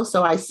ourselves.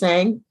 So I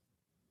sang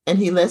and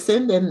he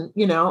listened and,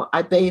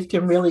 I bathed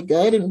him really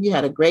good. And we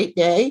had a great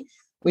day.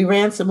 We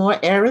ran some more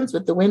errands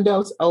with the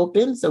windows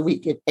open so we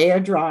could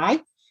air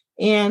dry.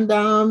 And,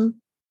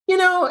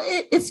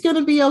 it's going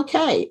to be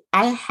okay.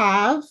 I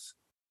have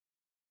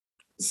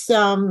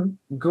some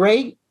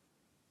great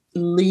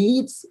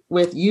leads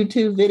with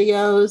YouTube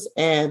videos,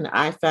 and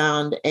I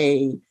found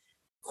a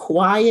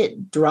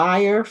quiet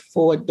dryer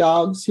for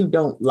dogs who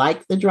don't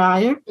like the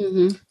dryer.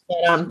 Mm-hmm.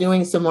 And I'm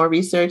doing some more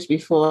research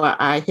before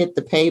I hit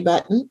the pay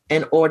button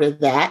and order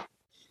that.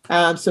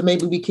 So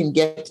maybe we can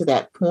get to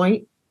that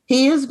point.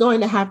 He is going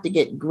to have to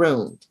get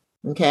groomed.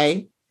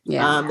 Okay.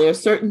 Yeah. There are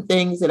certain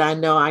things that I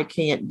know I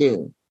can't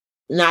do.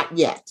 Not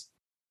yet.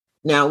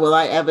 Now, will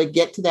I ever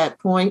get to that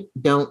point?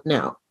 Don't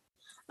know.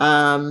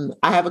 I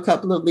have a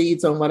couple of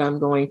leads on what I'm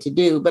going to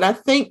do, but I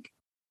think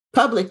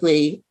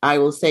publicly, I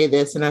will say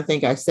this, and I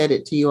think I said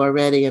it to you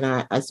already, and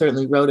I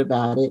certainly wrote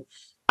about it.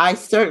 I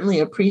certainly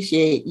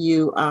appreciate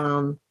you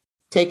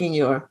taking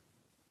your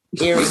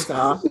earrings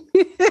off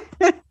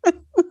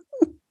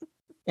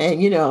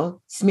and,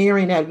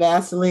 smearing that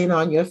Vaseline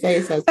on your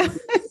face as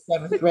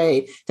 7th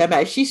grade.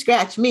 If she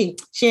scratched me,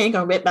 she ain't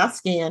gonna rip my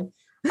skin.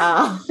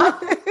 But,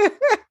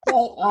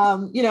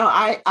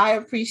 I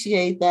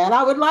appreciate that.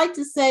 I would like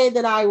to say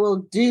that I will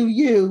do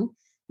you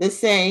the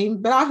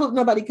same, but I hope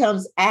nobody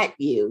comes at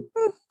you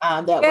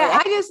that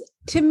way.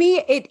 To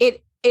me,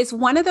 it's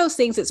one of those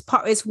things.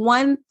 It's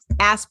one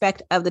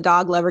aspect of the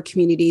dog lover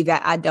community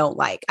that I don't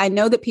like. I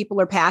know that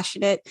people are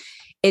passionate.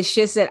 It's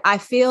just that I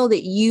feel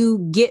that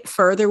you get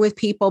further with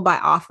people by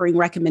offering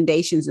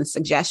recommendations and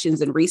suggestions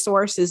and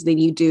resources than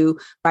you do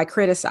by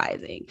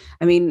criticizing.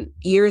 I mean,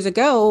 years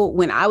ago,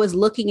 when I was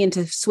looking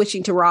into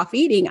switching to raw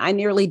feeding, I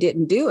nearly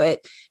didn't do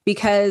it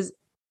because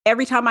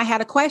every time I had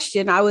a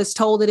question, I was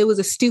told that it was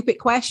a stupid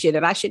question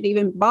and I shouldn't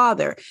even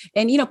bother.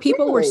 And,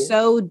 people were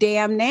so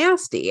damn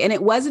nasty. And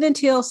it wasn't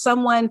until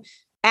someone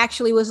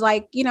actually was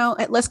like,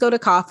 let's go to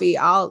coffee.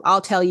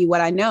 I'll tell you what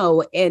I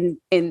know and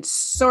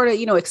sort of,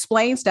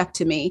 explain stuff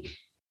to me.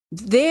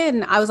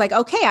 Then I was like,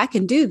 okay, I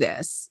can do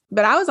this.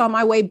 But I was on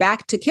my way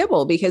back to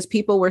kibble because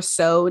people were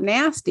so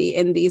nasty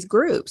in these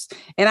groups.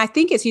 And I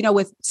think it's,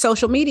 with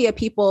social media,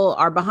 people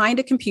are behind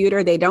a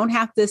computer. They don't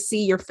have to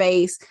see your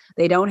face.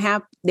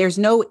 There's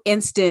no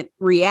instant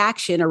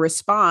reaction or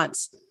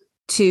response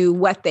to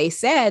what they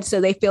said. So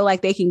they feel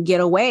like they can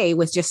get away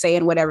with just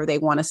saying whatever they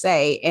want to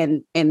say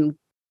and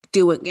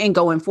doing and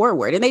going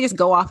forward. And they just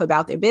go off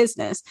about their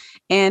business.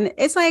 And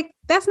it's like,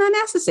 that's not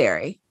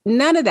necessary.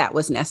 None of that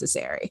was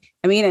necessary.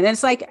 I mean, and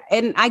it's like,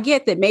 and I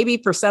get that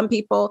maybe for some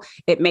people,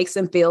 it makes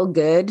them feel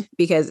good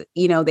because,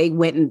 they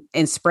went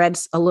and spread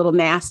a little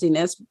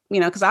nastiness,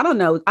 because I don't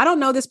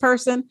know this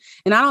person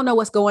and I don't know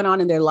what's going on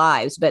in their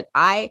lives, but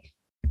I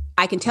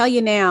can tell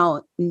you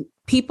now,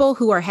 people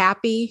who are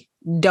happy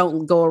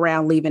don't go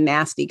around leaving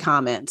nasty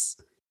comments.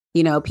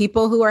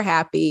 People who are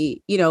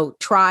happy,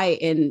 try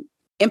and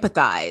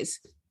empathize.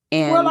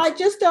 And well, I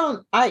just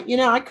don't,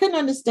 I couldn't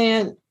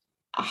understand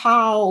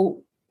how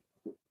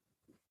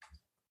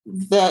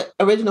the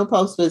original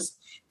post was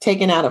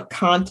taken out of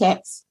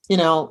context,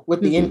 with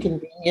the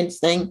inconvenience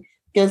thing,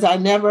 because I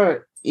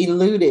never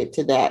alluded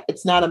to that.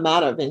 It's not a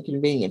matter of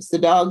inconvenience. The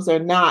dogs are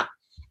not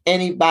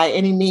by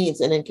any means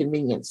an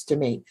inconvenience to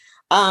me.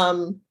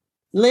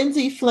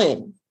 Lindsay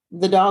Flynn,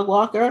 the dog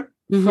walker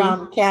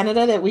from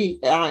Canada that we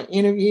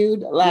interviewed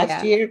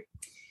last year.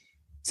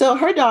 So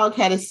her dog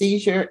had a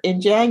seizure in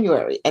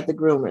January at the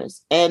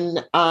groomers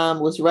and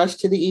was rushed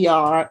to the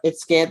ER. It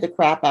scared the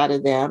crap out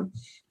of them.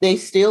 They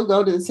still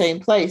go to the same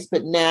place,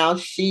 but now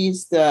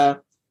she's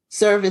the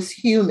service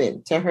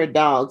human to her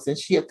dogs and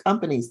she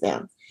accompanies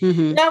them.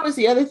 Mm-hmm. That was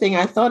the other thing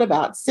I thought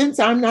about. Since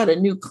I'm not a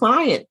new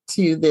client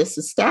to this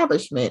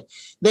establishment,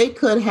 they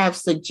could have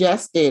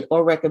suggested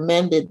or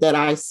recommended that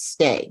I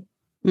stay.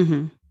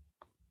 Mm-hmm.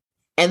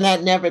 And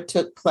that never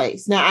took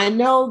place. Now, I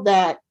know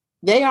that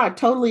they are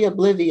totally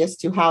oblivious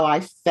to how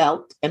I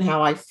felt and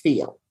how I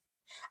feel.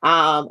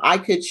 I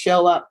could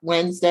show up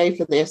Wednesday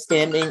for their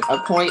standing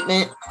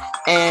appointment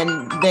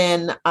and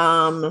then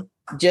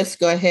just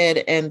go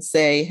ahead and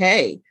say,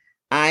 hey,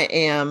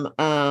 I'm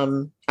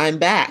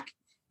back.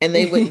 And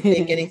they wouldn't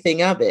think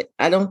anything of it.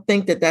 I don't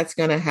think that that's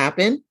going to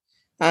happen.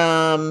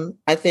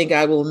 I think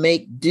I will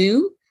make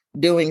do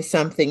doing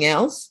something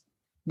else.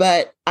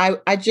 But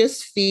I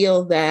just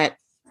feel that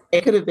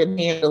it could have been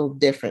handled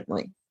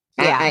differently.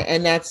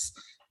 Yeah.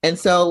 And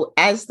so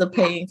as the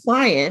paying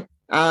client,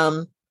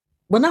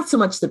 well, not so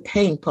much the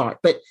paying part,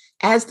 but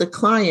as the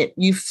client,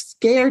 you've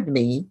scared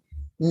me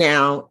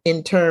now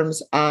in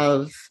terms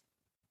of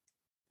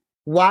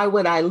why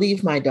would I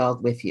leave my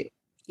dog with you?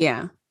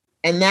 Yeah.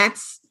 And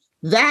that's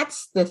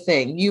the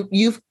thing.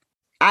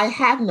 I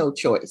have no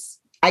choice.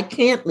 I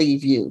can't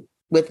leave you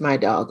with my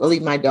dog or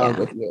leave my dog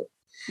with you.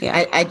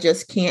 Yeah. I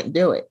just can't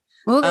do it.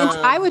 Well,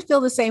 I would feel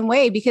the same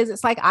way because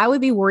it's like I would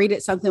be worried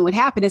that something would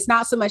happen. It's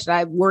not so much that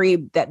I worry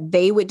that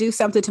they would do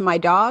something to my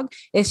dog.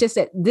 It's just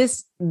that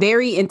this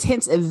very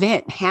intense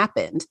event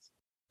happened.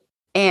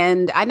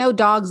 And I know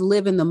dogs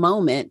live in the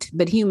moment,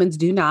 but humans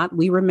do not.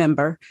 We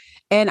remember.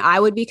 And I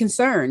would be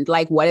concerned,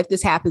 like, what if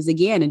this happens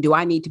again? And do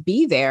I need to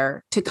be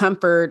there to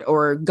comfort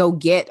or go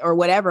get or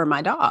whatever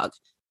my dog?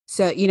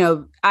 So,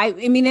 I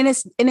mean, and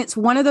it's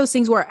one of those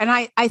things where, and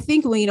I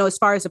think, well, as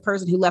far as the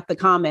person who left the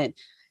comment,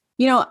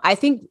 I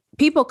think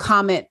people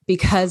comment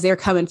because they're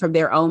coming from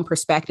their own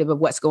perspective of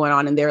what's going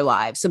on in their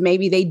lives. So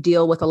maybe they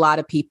deal with a lot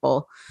of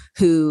people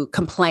who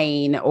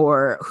complain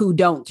or who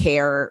don't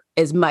care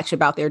as much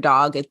about their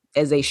dog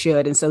as they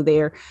should. And so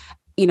they're,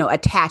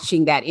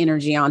 attaching that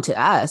energy onto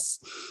us.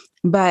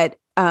 But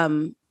I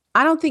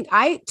don't think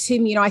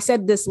Tim, I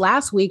said this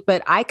last week,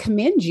 but I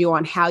commend you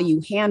on how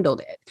you handled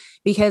it,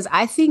 because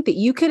I think that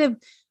you could have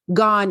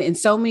gone in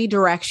so many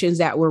directions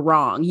that were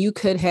wrong. You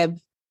could have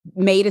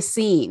made a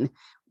scene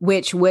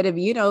which would have,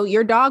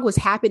 your dog was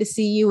happy to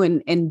see you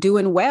and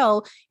doing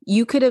well.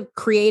 You could have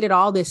created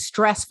all this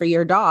stress for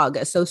your dog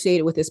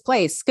associated with this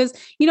place. Because,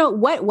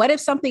 what if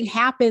something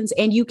happens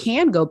and you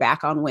can go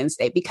back on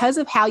Wednesday because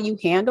of how you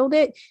handled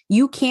it?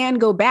 You can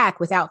go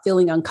back without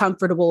feeling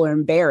uncomfortable or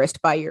embarrassed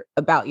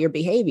about your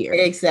behavior.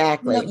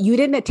 Exactly. You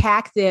didn't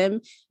attack them.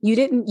 You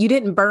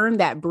didn't burn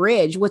that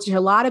bridge, which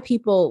a lot of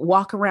people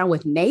walk around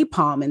with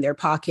napalm in their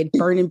pocket,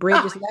 burning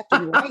bridges left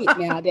and right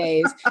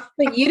nowadays.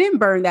 But you didn't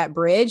burn that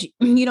bridge.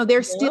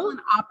 There's still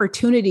an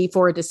opportunity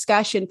for a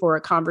discussion, for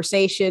a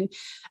conversation.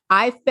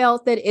 I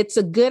felt that it's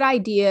a good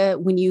idea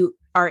when you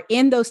are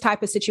in those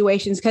type of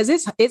situations, because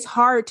it's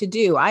hard to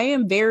do. I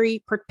am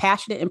very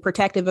passionate and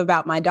protective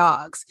about my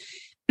dogs.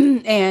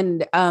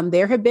 And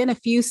there have been a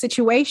few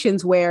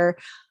situations where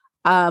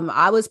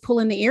I was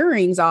pulling the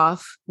earrings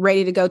off,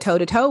 ready to go toe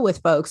to toe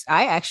with folks.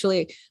 I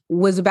actually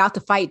was about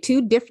to fight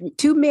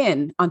two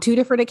men on two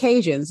different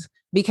occasions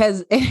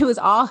because it was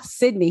all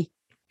Sydney.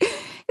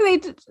 They,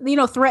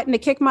 threatened to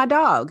kick my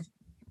dog.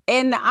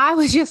 And I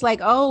was just like,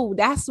 oh,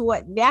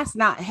 that's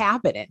not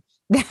happening.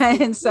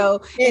 And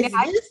so this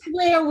is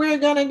where we're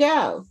going to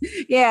go.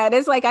 Yeah. And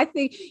it's like, I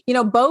think,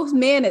 both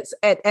men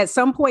at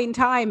some point in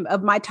time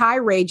of my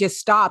tirade just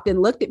stopped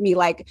and looked at me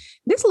like,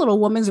 this little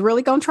woman's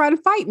really going to try to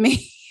fight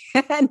me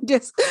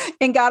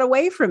and got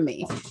away from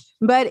me.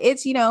 But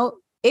it's,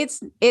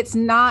 it's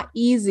not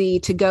easy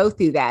to go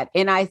through that.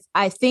 And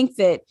I think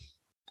that,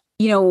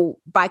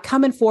 by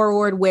coming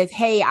forward with,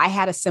 hey, I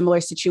had a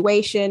similar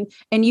situation,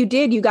 and you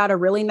got a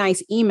really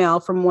nice email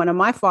from one of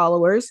my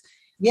followers.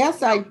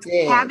 Yes, I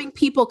did. Having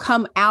people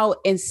come out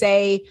and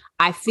say,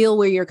 I feel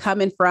where you're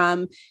coming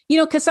from,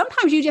 because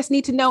sometimes you just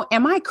need to know,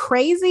 am I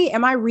crazy?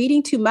 Am I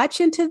reading too much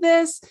into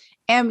this?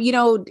 And,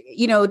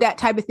 that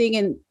type of thing.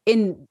 And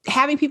in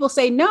having people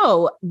say,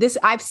 no,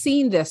 I've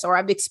seen this, or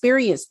I've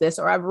experienced this,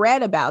 or I've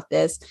read about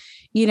this,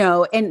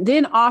 and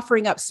then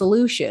offering up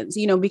solutions,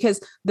 because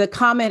the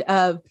comment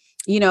of,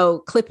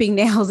 clipping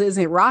nails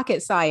isn't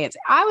rocket science.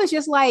 I was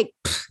just like,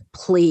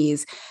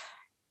 please,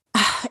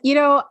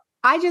 I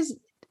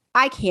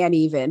can't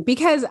even,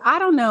 because I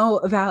don't know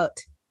about,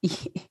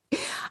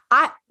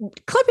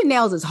 clipping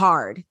nails is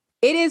hard.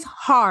 It is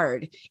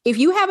hard. If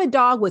you have a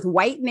dog with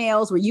white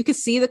nails where you can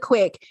see the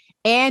quick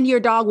and your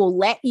dog will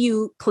let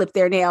you clip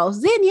their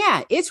nails, then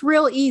yeah, it's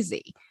real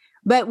easy.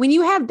 But when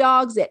you have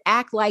dogs that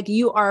act like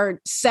you are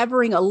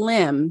severing a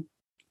limb,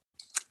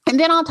 and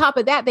then on top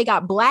of that, they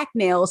got black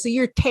nails, so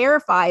you're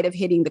terrified of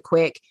hitting the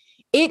quick,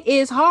 it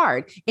is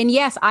hard. And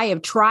yes, I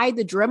have tried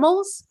the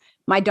Dremels.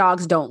 My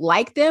dogs don't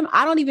like them.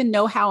 I don't even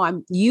know how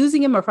I'm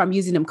using them or if I'm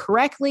using them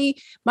correctly.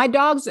 My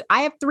dogs,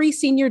 I have 3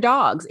 senior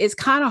dogs. It's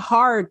kind of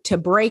hard to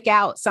break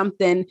out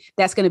something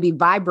that's going to be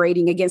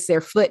vibrating against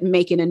their foot and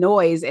making a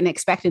noise and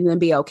expecting them to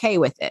be okay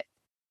with it.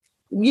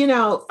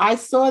 I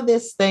saw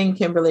this thing,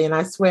 Kimberly, and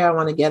I swear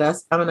I'm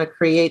going to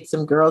create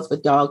some girls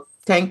with dog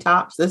tank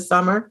tops this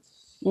summer.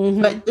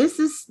 Mm-hmm. But this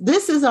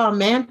is our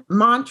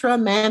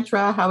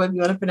mantra, however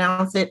you want to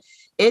pronounce it.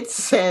 It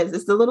says,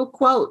 it's a little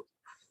quote,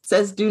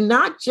 says, do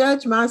not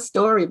judge my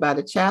story by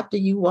the chapter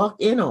you walk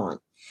in on.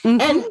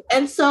 Mm-hmm.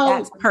 And so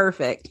that's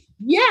perfect.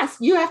 Yes,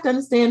 you have to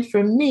understand,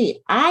 for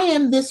me, I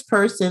am this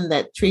person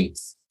that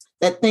thinks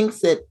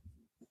that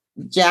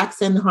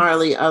Jackson and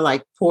Harley are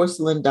like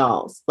porcelain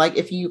dolls. Like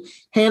if you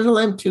handle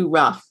them too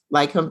rough,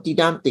 like Humpty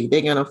Dumpty,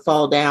 they're going to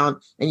fall down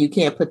and you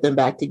can't put them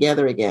back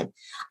together again.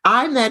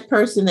 I'm that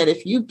person that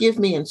if you give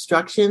me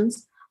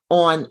instructions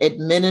on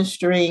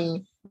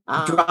administering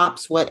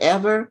drops,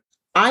 whatever,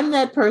 I'm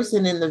that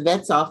person in the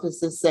vet's office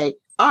to say,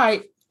 all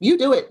right, you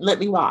do it. Let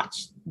me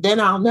watch. Then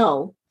I'll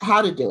know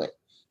how to do it,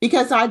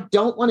 because I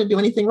don't want to do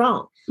anything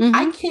wrong.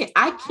 Mm-hmm.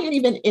 I can't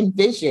even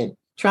envision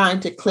trying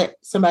to clip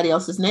somebody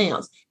else's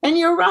nails. And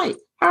you're right.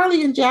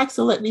 Harley and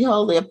Jackson let me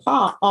hold their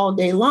paw all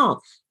day long.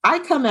 I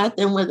come at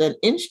them with an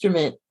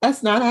instrument.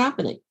 That's not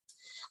happening.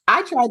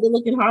 I tried to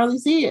look in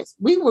Harley's ears.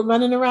 We were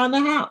running around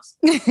the house.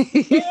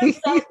 They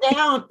sat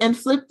down and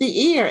flipped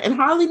the ear, and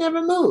Harley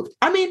never moved.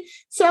 I mean,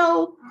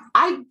 so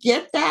I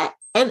get that.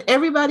 And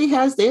everybody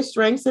has their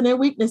strengths and their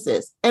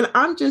weaknesses. And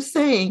I'm just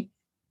saying,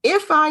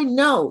 if I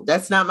know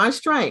that's not my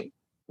strength,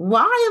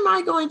 why am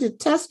I going to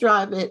test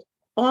drive it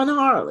on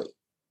Harley?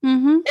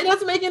 Mm-hmm. It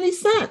doesn't make any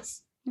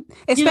sense.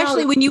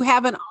 Especially when you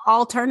have an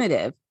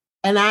alternative.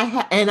 And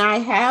I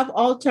have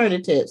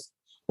alternatives.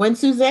 When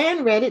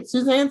Suzanne read it,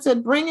 Suzanne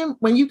said, bring him,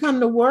 when you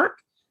come to work,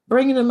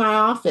 bring him to my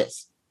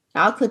office.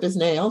 I'll clip his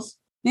nails.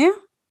 Yeah.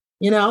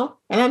 And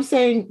I'm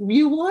saying,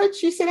 you would?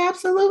 She said,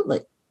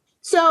 absolutely.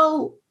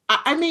 So,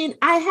 I mean,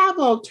 I have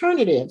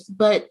alternatives,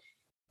 but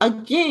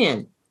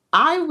again,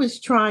 I was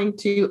trying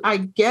to, I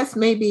guess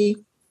maybe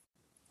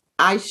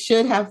I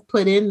should have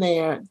put in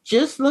there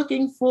just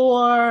looking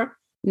for.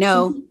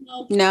 No,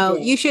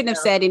 you shouldn't have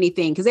said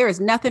anything, because there is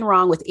nothing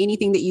wrong with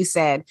anything that you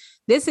said.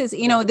 This is,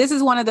 this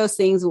is one of those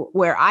things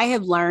where I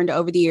have learned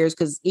over the years,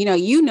 because,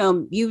 you've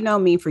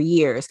known me for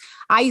years.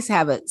 I used to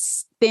have a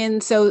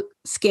skin so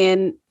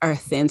thin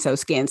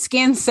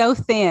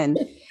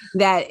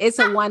that it's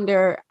a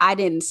wonder I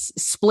didn't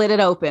split it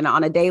open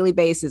on a daily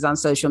basis on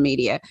social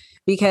media,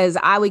 because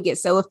I would get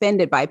so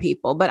offended by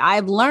people. But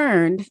I've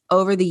learned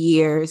over the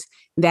years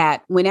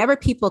that whenever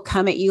people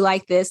come at you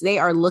like this, they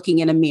are looking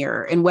in a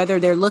mirror, and whether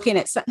they're looking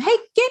at something, hey,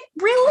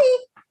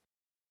 really?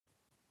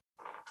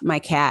 My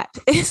cat,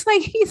 it's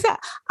like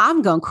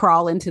I'm going to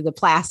crawl into the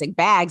plastic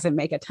bags and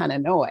make a ton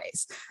of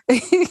noise.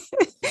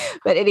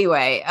 But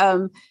anyway,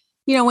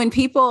 when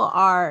people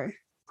are,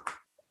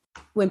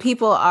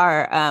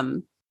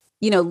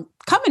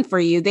 coming for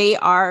you, they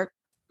are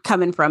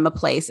coming from a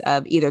place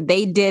of either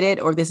they did it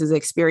or this is an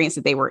experience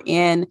that they were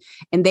in,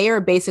 and they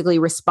are basically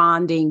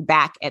responding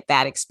back at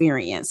that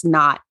experience,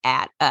 not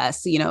at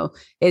us.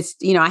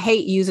 I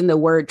hate using the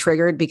word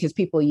triggered because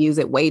people use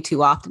it way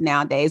too often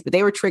nowadays, but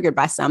they were triggered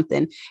by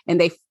something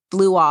and they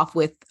flew off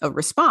with a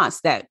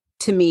response that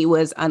to me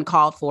was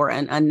uncalled for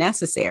and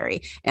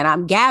unnecessary. And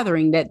I'm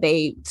gathering that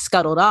they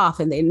scuttled off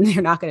and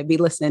they're not going to be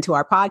listening to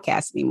our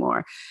podcast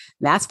anymore.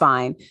 That's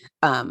fine.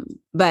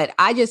 But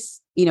I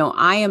just,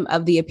 I am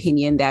of the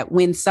opinion that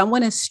when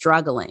someone is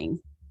struggling,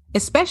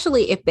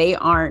 especially if they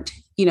aren't,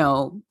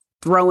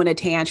 throwing a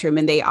tantrum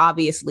and they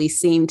obviously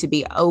seem to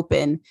be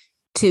open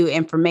to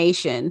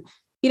information,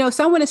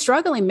 someone is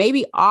struggling,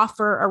 maybe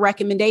offer a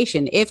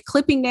recommendation. If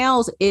clipping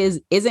nails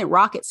isn't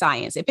rocket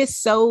science, if it's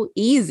so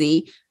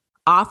easy,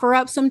 offer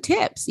up some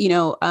tips.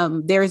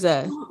 There's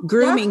a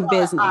grooming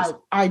business.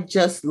 I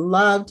just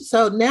loved.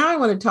 So now I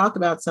want to talk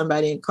about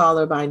somebody and call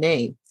her by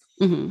name.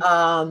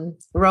 Mm-hmm.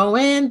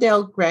 Rowan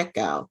Del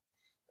Greco.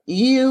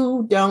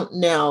 You don't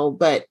know,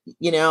 but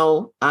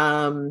you're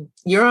on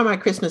my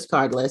Christmas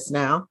card list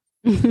now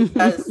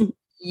because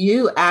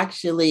you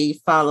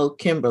actually follow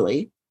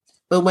Kimberly.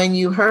 But when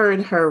you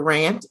heard her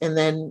rant and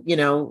then,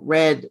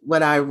 read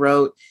what I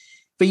wrote,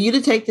 for you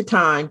to take the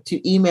time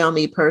to email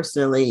me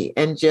personally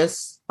and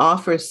just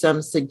offer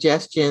some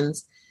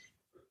suggestions.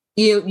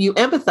 You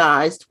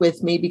empathized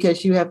with me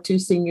because you have two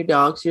senior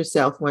dogs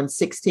yourself, one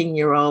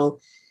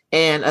 16-year-old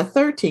and a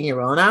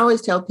 13-year-old. And I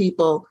always tell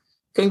people,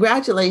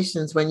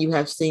 congratulations when you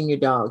have senior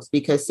dogs,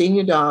 because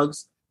senior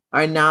dogs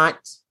are not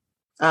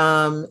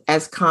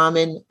as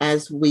common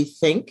as we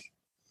think.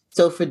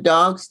 So for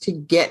dogs to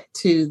get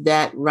to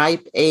that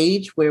ripe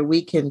age where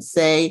we can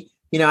say,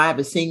 I have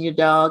a senior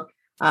dog,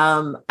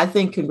 I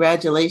think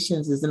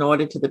congratulations is in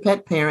order to the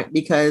pet parent,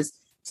 because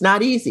it's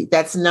not easy.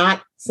 That's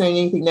not saying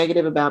anything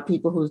negative about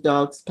people whose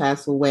dogs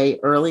pass away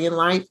early in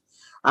life.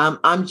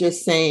 I'm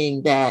just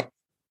saying that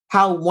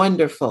how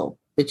wonderful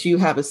that you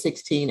have a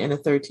 16 and a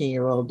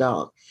 13-year-old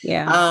dog.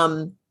 Yeah.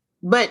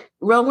 But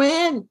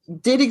Rowan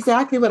did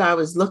exactly what I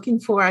was looking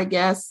for, I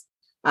guess.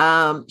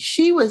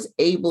 She was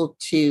able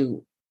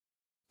to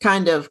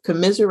kind of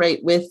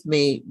commiserate with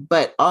me,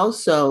 but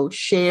also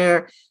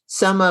share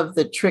some of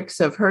the tricks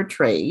of her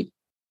trade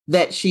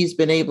that she's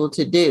been able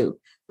to do.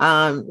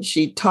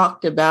 She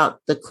talked about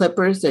the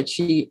clippers that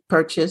she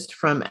purchased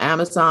from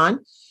Amazon.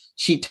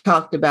 She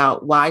talked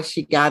about why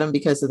she got them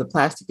because of the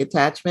plastic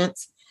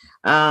attachments.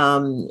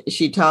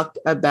 She talked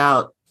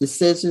about the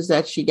scissors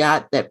that she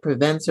got that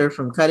prevents her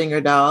from cutting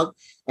her dog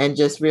and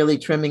just really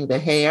trimming the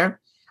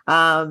hair.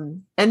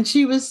 And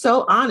she was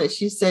so honest.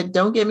 She said,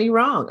 don't get me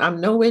wrong,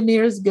 I'm nowhere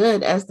near as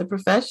good as the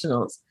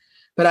professionals,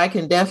 but I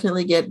can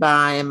definitely get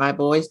by, and my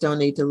boys don't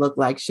need to look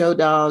like show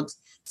dogs.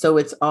 So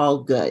it's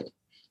all good.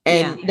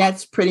 And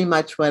that's pretty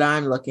much what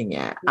I'm looking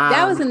at.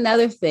 That was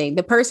another thing.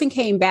 The person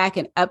came back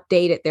and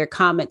updated their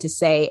comment to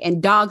say,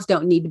 and dogs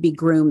don't need to be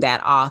groomed that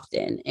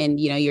often. And,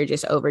 you're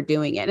just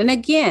overdoing it. And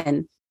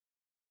again,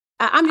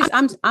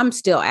 I'm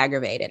still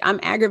aggravated. I'm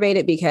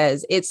aggravated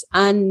because it's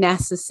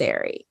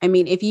unnecessary. I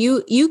mean, if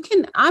you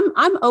can,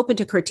 I'm open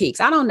to critiques.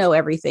 I don't know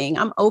everything.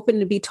 I'm open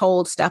to be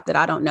told stuff that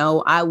I don't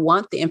know. I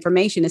want the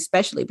information,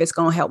 especially if it's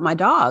going to help my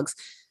dogs.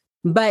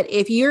 But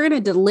if you're going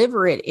to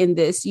deliver it in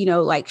this,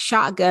 like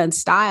shotgun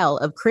style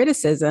of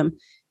criticism,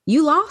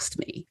 you lost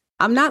me.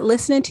 I'm not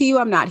listening to you.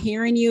 I'm not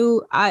hearing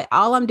you.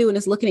 All I'm doing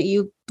is looking at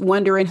you,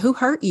 wondering who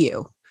hurt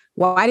you.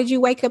 Why did you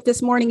wake up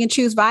this morning and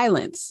choose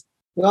violence?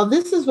 Well,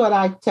 this is what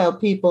I tell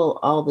people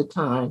all the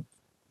time.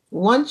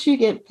 Once you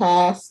get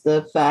past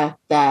the fact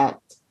that,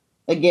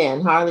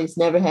 again, Harley's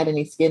never had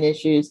any skin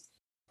issues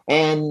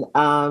and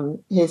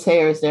his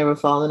hair has never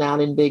fallen out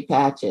in big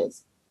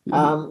patches.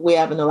 Mm-hmm. We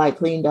happen to like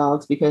clean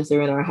dogs because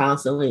they're in our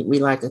house and we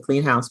like a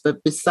clean house.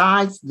 But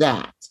besides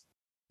that,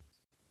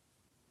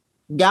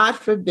 God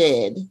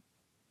forbid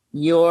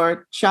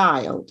your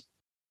child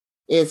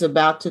is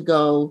about to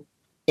go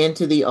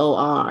into the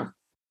OR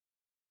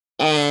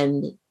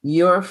and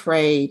you're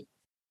afraid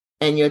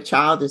and your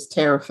child is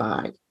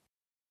terrified.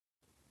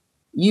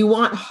 You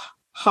want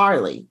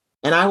Harley,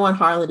 and I want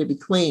Harley to be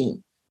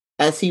clean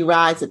as he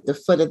rides at the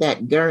foot of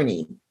that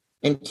gurney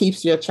and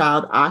keeps your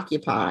child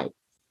occupied.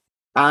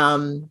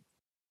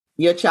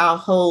 Your child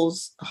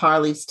holds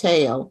Harley's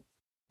tail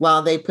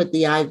while they put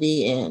the IV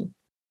in.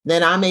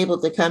 Then I'm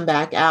able to come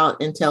back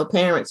out and tell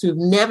parents who've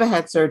never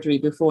had surgery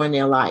before in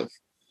their life,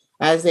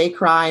 as they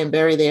cry and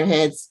bury their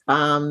heads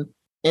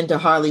into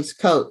Harley's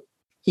coat,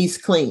 he's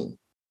clean.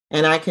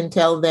 and I can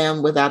tell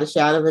them without a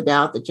shadow of a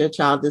doubt that your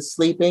child is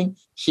sleeping,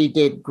 she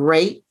did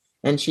great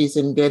and she's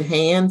in good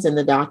hands, and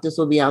the doctors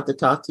will be out to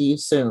talk to you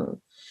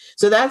soon.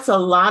 So that's a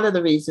lot of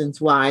the reasons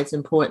why it's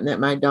important that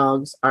my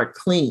dogs are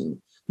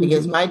clean,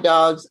 because my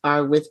dogs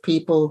are with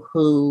people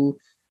who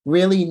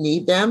really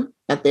need them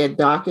at their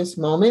darkest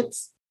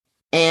moments.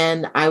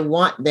 And I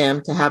want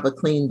them to have a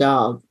clean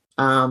dog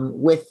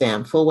with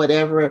them for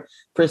whatever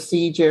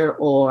procedure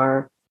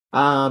or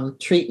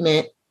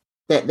treatment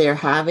that they're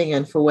having.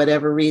 And for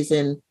whatever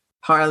reason,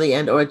 Harley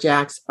and or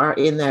Jax are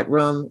in that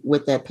room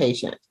with that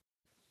patient.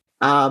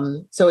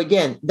 So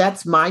again,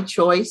 that's my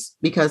choice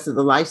because of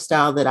the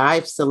lifestyle that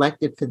I've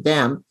selected for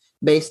them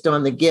based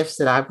on the gifts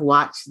that I've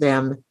watched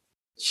them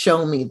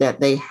show me that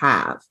they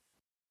have.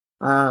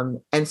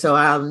 And so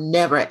I'll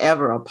never,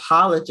 ever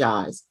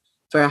apologize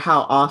for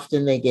how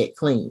often they get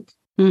cleaned.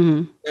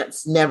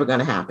 That's never going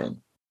to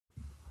happen.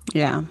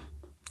 Yeah.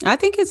 I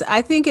think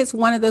it's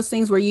one of those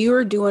things where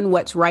you're doing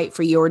what's right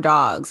for your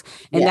dogs.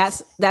 And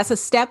that's a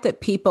step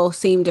that people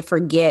seem to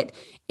forget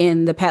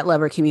in the pet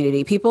lover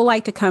community. People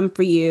like to come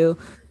for you,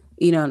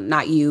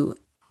 not you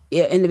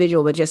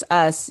individual, but just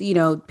us,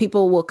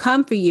 people will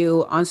come for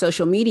you on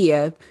social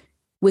media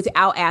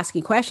without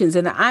asking questions.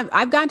 And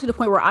I've gotten to the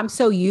point where I'm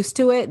so used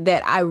to it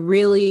that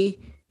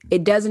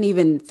it doesn't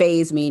even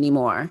faze me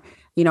anymore.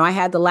 I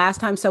had the last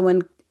time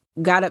someone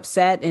got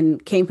upset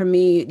and came from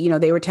me,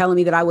 they were telling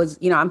me that I was,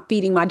 I'm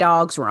feeding my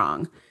dogs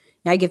wrong.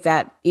 And I get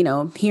that,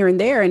 here and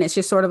there. And it's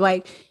just sort of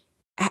like,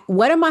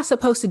 what am I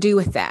supposed to do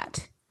with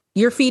that?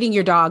 You're feeding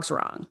your dogs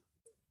wrong.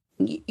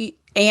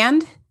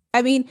 And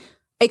I mean,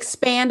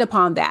 expand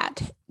upon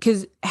that.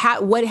 Because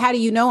how do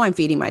you know I'm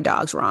feeding my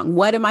dogs wrong?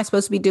 What am I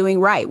supposed to be doing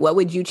right? What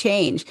would you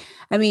change?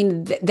 I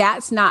mean,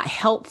 that's not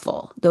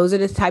helpful. Those are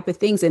the type of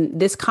things. And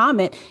this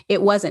comment,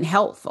 it wasn't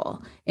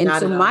helpful. And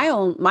not so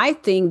my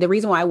thing, the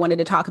reason why I wanted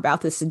to talk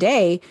about this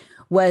today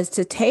was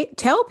to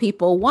tell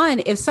people,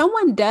 one, if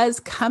someone does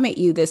come at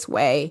you this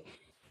way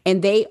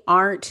and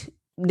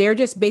they're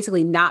just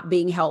basically not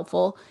being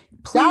helpful,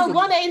 Dial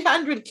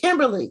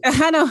 1-800-KIMBERLY.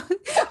 I know.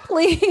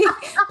 Please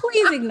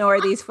ignore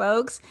these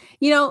folks.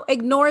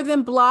 Ignore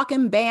them, block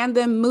them, ban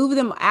them, move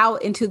them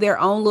out into their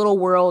own little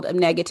world of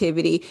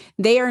negativity.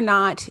 They are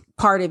not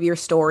part of your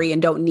story and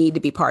don't need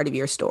to be part of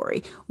your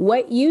story.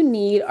 What you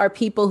need are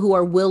people who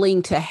are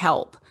willing to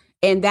help.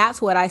 And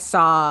that's what I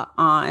saw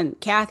on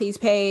Kathy's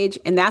page.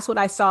 And that's what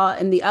I saw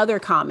in the other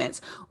comments,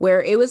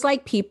 where it was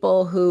like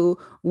people who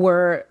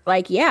were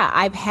like, yeah,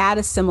 I've had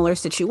a similar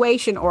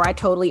situation, or I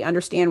totally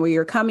understand where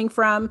you're coming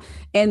from.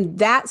 And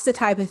that's the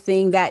type of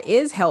thing that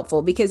is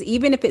helpful, because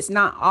even if it's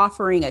not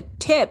offering a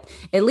tip,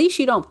 at least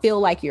you don't feel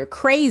like you're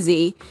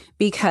crazy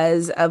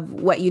because of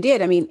what you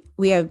did. I mean,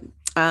 we have,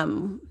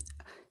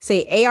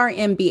 say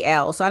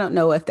ARMBL. So I don't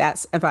know if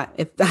I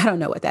don't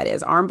know what that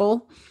is.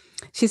 Armble.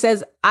 She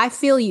says, I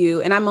feel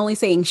you. And I'm only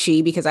saying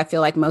she because I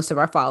feel like most of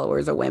our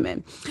followers are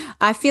women.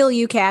 I feel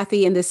you,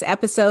 Kathy, in this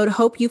episode.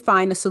 Hope you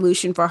find a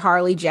solution for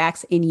Harley,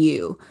 Jax, and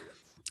you.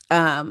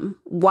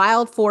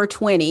 Wild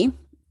 420.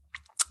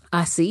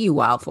 I see you,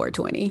 Wild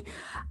 420.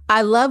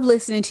 I love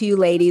listening to you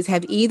ladies.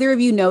 Have either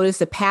of you noticed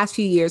the past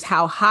few years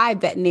how high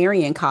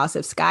veterinarian costs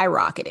have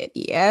skyrocketed?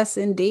 Yes,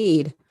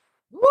 indeed.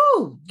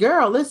 Woo,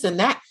 girl,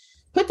 listen,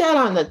 put that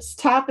on the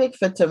topic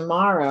for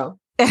tomorrow.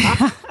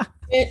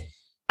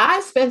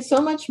 I spent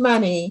so much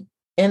money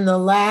in the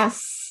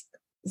last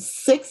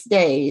 6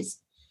 days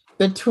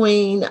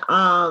between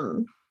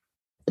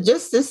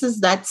this is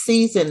that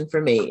season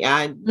for me.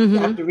 I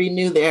have to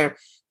renew their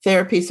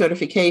therapy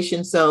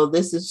certification. So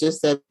this is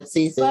just that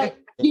season. But,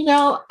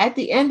 at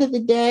the end of the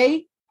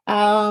day,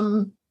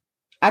 I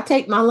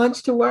take my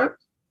lunch to work.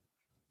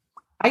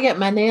 I get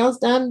my nails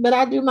done, but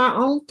I do my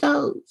own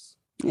toes.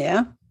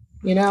 Yeah.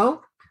 I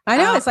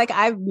know. It's like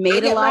I've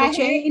made a lot of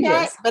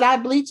changes. But I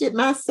bleach it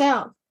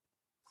myself.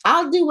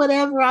 I'll do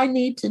whatever I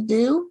need to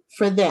do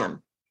for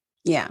them.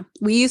 Yeah.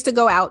 We used to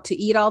go out to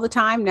eat all the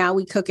time. Now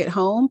we cook at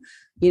home.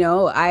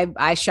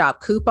 I shop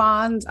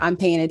coupons. I'm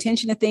paying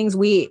attention to things.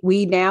 We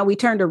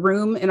turned a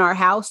room in our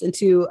house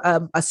into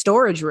a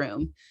storage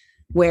room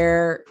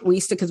where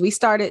because we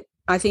started,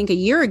 I think a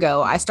year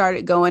ago, I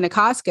started going to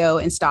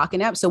Costco and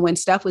stocking up. So when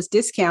stuff was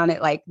discounted,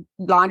 like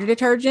laundry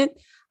detergent,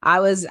 I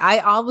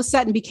all of a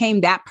sudden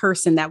became that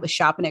person that was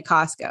shopping at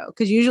Costco.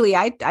 Because usually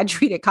I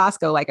treated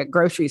Costco like a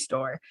grocery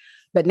store.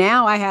 But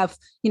now I have,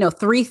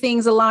 3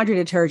 things of laundry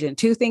detergent,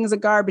 2 things of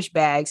garbage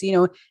bags,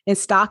 and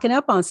stocking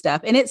up on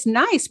stuff. And it's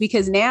nice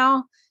because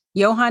now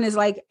Johan is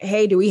like,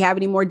 hey, do we have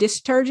any more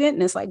dish detergent?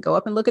 And it's like, go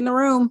up and look in the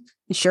room.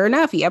 And sure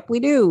enough, yep, we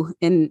do.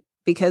 And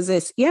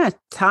because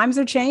times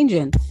are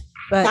changing.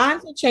 But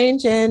times are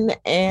changing.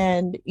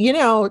 And,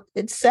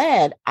 it's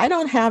sad. I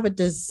don't have a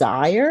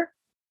desire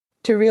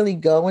to really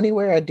go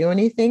anywhere or do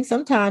anything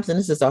sometimes. And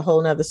this is a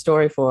whole nother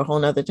story for a whole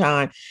nother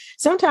time.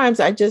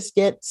 Sometimes I just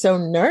get so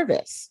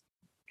nervous,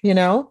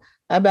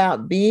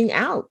 about being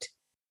out.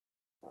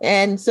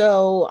 And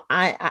so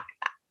I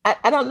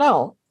don't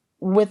know,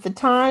 with the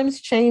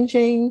times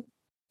changing,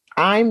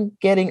 I'm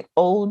getting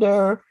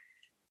older,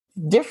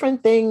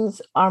 different things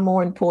are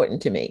more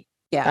important to me.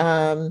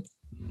 Yeah.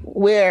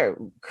 We're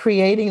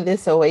creating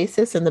this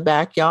oasis in the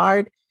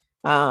backyard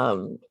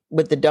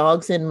with the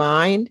dogs in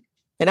mind.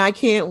 And I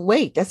can't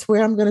wait. That's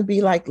where I'm going to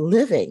be like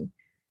living.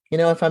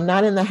 If I'm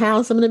not in the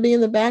house, I'm going to be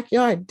in the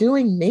backyard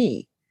doing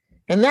me.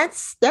 And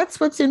that's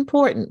what's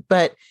important.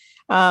 But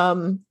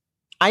I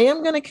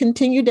am going to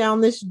continue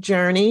down this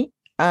journey.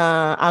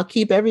 I'll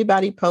keep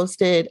everybody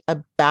posted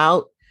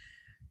about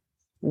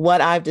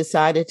what I've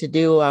decided to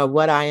do or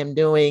what I am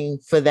doing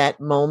for that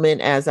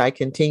moment as I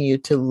continue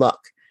to look.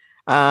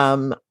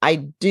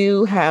 I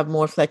do have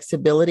more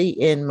flexibility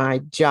in my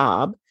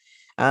job.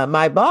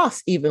 My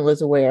boss even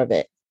was aware of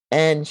it.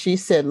 And she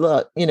said,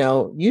 look,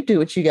 you do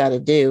what you got to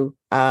do.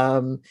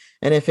 And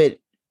if it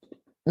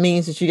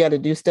means that you got to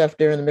do stuff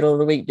during the middle of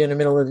the week, during the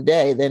middle of the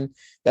day, then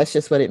that's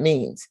just what it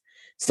means.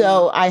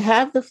 So I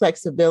have the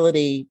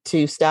flexibility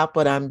to stop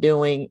what I'm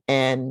doing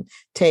and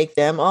take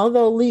them,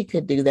 although Lee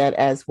could do that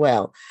as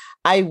well.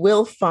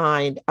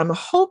 I'm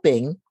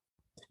hoping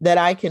that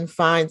I can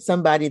find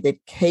somebody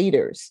that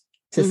caters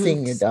to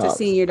senior dogs. To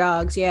senior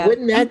dogs, yeah.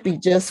 Wouldn't that be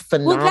just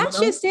phenomenal? Well, that's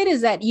just it,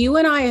 is that you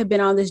and I have been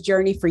on this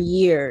journey for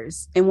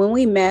years. And when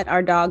we met,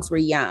 our dogs were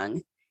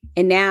young.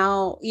 And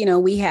now,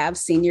 we have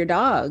senior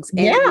dogs.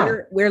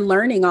 And we're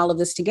learning all of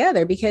this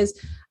together because,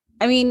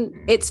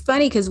 it's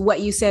funny because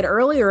what you said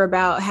earlier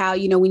about how,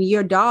 when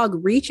your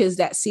dog reaches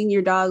that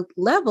senior dog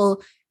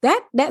level,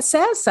 that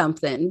says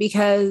something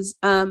because,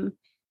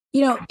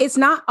 it's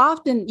not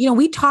often,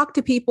 we talk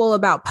to people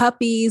about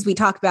puppies, we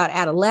talk about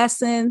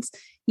adolescents,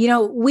 we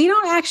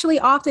don't actually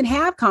often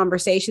have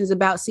conversations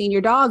about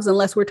senior dogs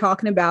unless we're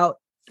talking about,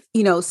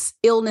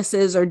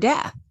 illnesses or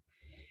death.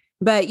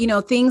 But,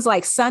 things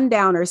like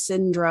sundowner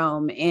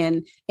syndrome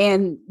and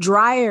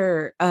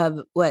Dreyer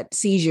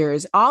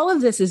seizures, all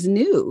of this is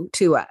new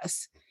to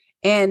us.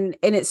 And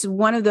it's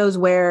one of those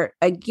where,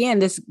 again,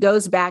 this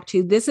goes back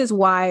to, this is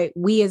why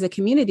we as a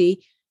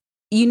community,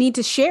 we need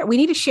to share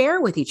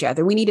with each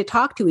other. We need to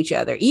talk to each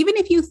other. Even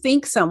if you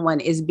think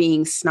someone is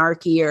being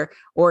snarky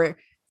or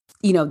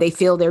they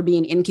feel they're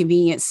being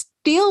inconvenient,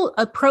 still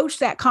approach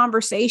that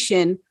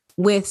conversation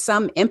with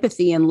some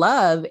empathy and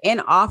love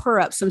and offer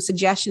up some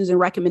suggestions and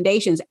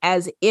recommendations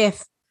as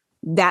if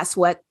that's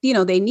what,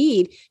 they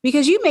need,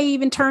 because you may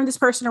even turn this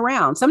person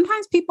around.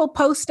 Sometimes people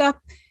post up,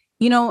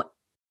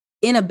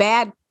 in a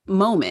bad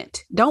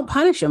moment. Don't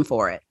punish them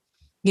for it,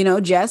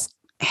 just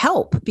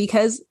help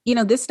because,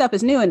 this stuff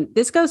is new. And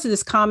this goes to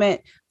this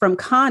comment from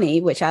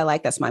Connie, which I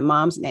like. That's my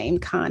mom's name,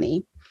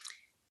 Connie.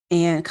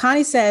 And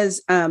Connie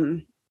says,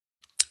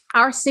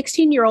 our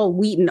 16-year-old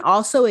Wheaton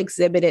also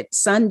exhibited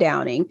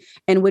sundowning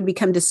and would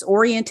become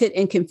disoriented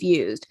and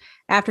confused.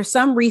 After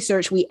some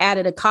research, we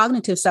added a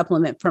cognitive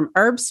supplement from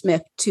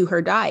Herbsmith to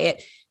her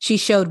diet. She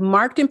showed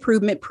marked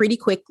improvement pretty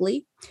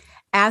quickly.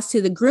 As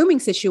to the grooming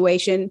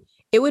situation,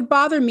 it would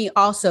bother me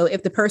also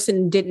if the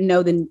person didn't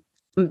know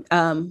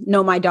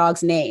my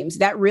dog's names.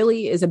 That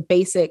really is a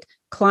basic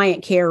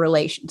client care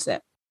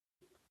relationship.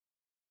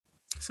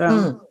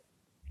 So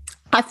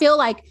I feel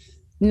like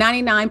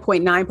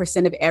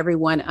 99.9% of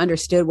everyone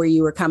understood where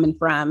you were coming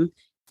from.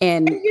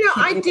 And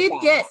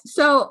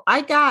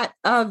I got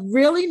a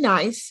really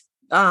nice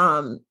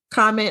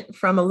comment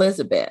from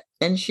Elizabeth.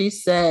 And she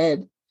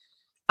said,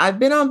 I've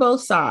been on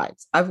both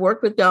sides. I've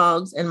worked with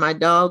dogs and my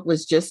dog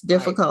was just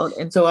difficult.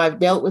 Right. And so I've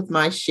dealt with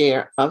my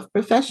share of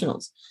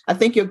professionals. I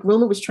think your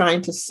groomer was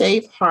trying to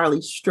save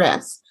Harley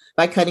stress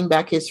by cutting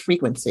back his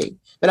frequency.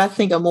 But I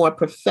think a more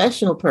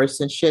professional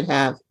person should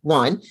have,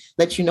 1,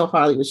 let you know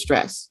Harley was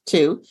stressed.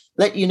 2,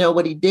 let you know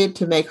what he did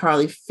to make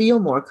Harley feel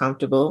more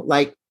comfortable,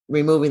 like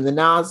removing the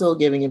nozzle,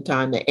 giving him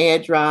time to air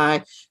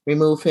dry,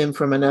 remove him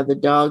from another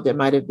dog that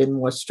might have been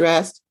more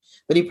stressed.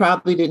 But he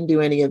probably didn't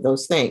do any of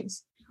those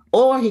things.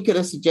 Or he could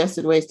have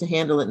suggested ways to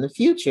handle it in the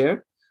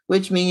future,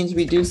 which means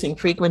reducing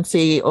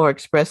frequency or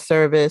express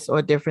service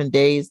or different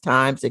days,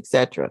 times,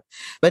 etc.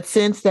 But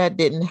since that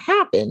didn't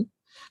happen,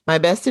 my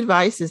best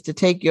advice is to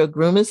take your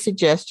groomer's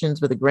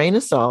suggestions with a grain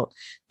of salt,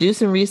 do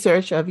some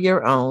research of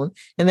your own,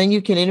 and then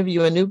you can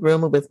interview a new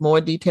groomer with more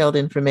detailed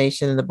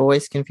information and the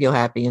boys can feel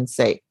happy and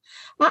safe.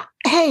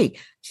 Hey,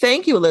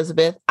 thank you,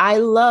 Elizabeth. I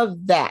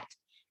love that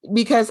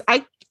because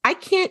I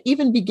can't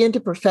even begin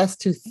to profess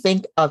to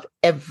think of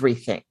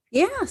everything.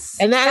 Yes.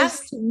 And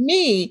that's to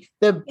me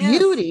the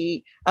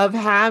beauty of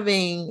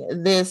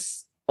having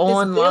this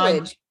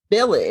online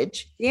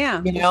village.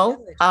 Yeah.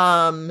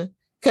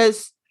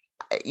 Because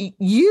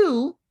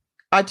you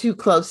are too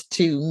close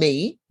to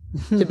me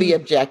to be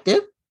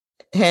objective,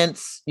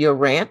 hence your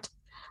rant.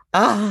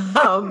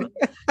 So,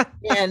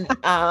 and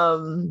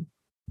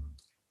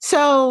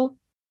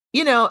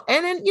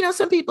then,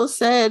 some people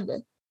said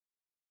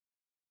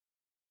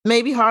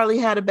maybe Harley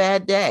had a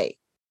bad day,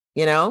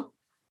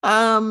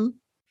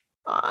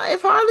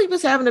 if Harley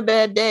was having a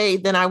bad day,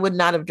 then I would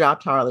not have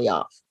dropped Harley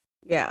off.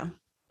 Yeah.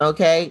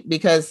 Okay.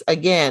 Because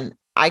again,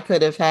 I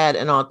could have had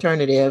an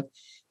alternative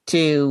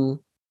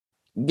to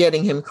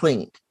getting him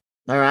cleaned.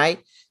 All right.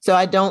 So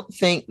I don't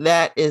think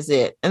that is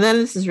it. And then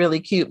this is really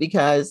cute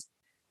because,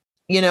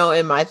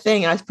 in my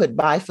thing, I put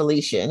by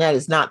Felicia and that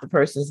is not the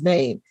person's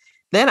name.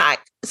 Then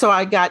so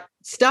I got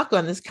stuck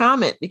on this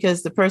comment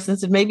because the person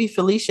said maybe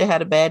Felicia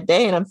had a bad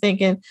day. And I'm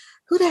thinking,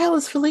 who the hell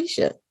is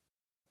Felicia?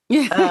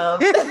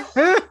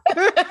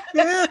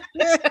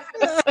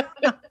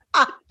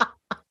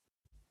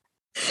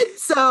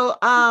 So,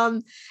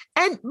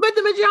 but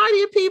the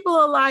majority of people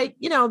are like,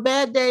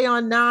 bad day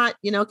or not,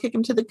 kick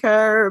him to the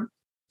curb.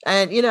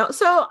 And,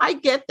 so I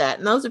get that.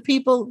 And those are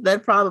people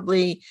that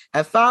probably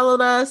have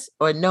followed us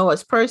or know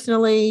us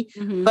personally.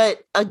 Mm-hmm. But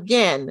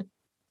again,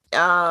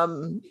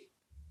 I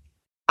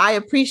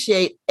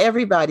appreciate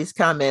everybody's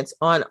comments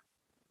on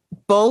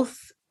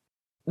both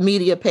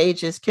media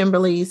pages,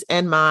 Kimberly's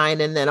and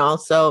mine, and then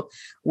also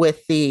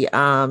with the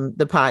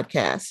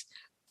podcast.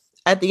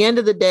 At the end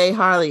of the day,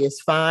 Harley is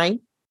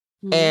fine.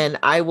 Mm-hmm. And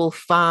I will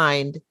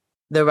find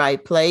the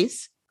right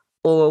place,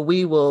 or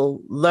we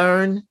will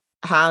learn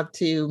how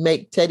to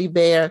make Teddy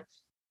Bear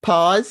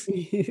pause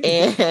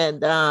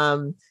and,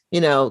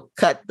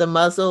 cut the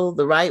muzzle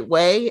the right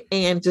way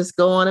and just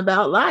go on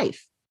about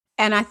life.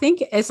 And I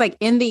think it's like,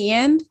 in the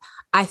end,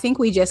 I think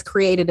we just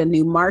created a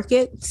new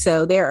market.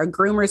 So there are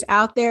groomers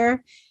out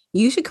there.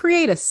 You should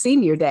create a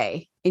senior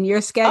day in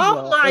your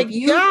schedule. Oh my if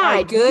you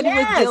are good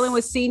with dealing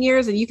with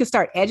seniors, and you can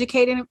start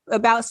educating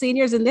about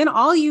seniors. And then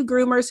all you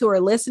groomers who are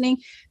listening,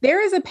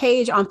 there is a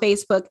page on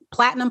Facebook,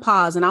 Platinum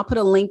Paws, and I'll put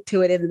a link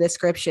to it in the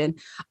description.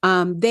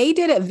 They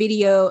did a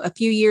video a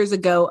few years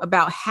ago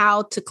about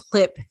how to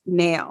clip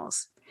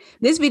nails.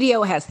 This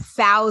video has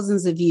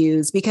thousands of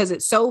views because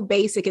it's so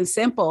basic and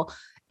simple.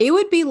 It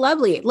would be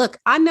lovely. Look,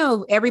 I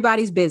know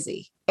everybody's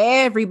busy.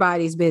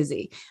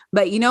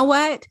 But you know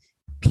what?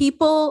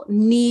 People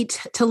need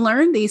to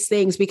learn these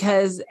things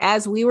because,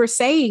 as we were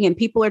saying, and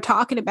people are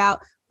talking about,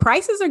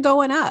 prices are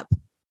going up.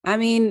 I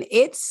mean,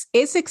 it's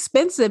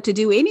expensive to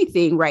do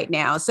anything right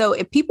now. So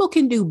if people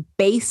can do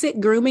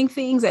basic grooming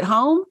things at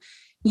home,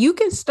 you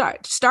can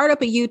start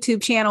up a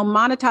YouTube channel,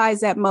 monetize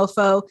that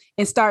mofo,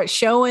 and start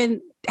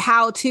showing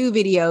how-to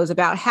videos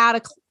about how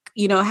to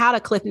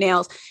clip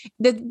nails.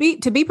 To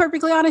be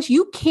perfectly honest,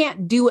 you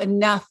can't do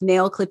enough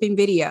nail clipping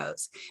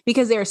videos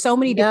because there are so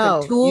many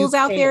different tools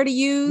out there to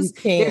use.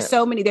 There's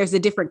the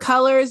different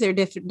colors, there are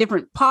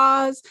different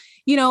paws,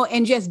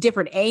 and just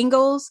different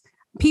angles.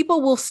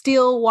 People will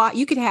still watch.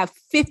 You could have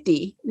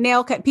 50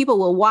 nail cut. People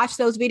will watch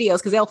those videos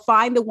because they'll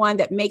find the one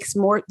that makes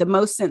the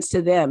most sense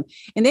to them.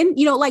 And then,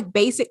 like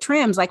basic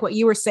trims, like what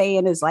you were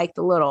saying is like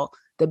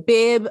the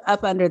bib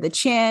up under the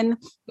chin,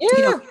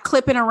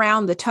 clipping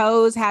around the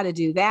toes, how to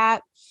do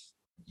that.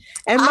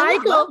 And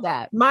Michael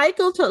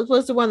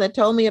was the one that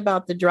told me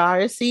about the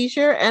dryer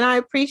seizure. And I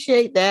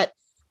appreciate that.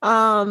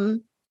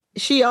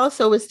 She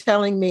also was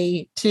telling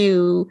me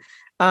to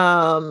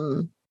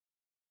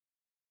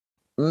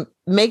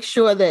make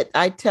sure that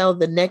I tell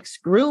the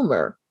next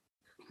groomer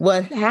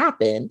what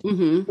happened,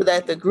 mm-hmm. so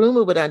that the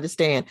groomer would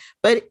understand.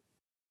 But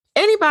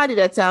anybody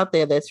that's out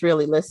there that's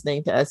really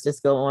listening to us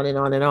just go on and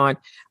on and on.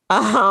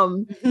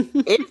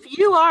 If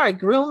you are a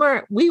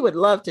groomer, we would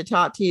love to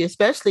talk to you,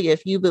 especially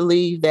if you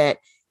believe that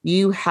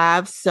you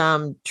have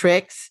some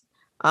tricks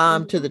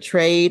to the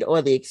trade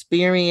or the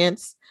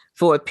experience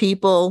for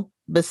people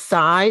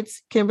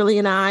besides Kimberly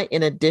and I,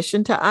 in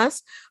addition to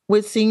us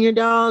with senior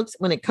dogs,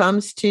 when it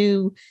comes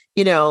to,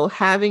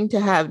 having to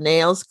have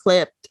nails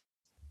clipped,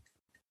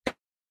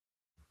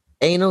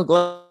 anal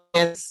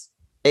glands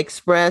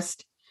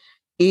expressed,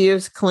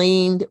 ears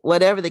cleaned,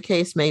 whatever the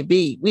case may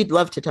be. We'd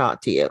love to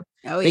talk to you.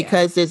 Oh, yeah.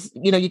 Because there's,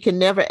 you can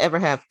never, ever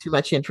have too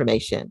much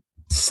information.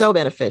 So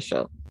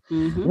beneficial.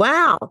 Mm-hmm.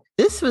 Wow.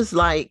 This was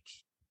like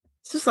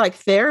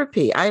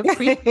therapy. I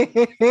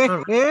appreciate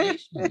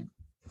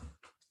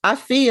I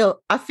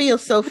feel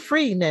so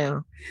free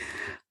now.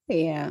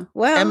 Yeah.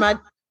 Well, and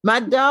my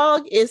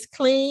dog is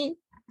clean.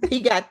 He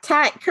got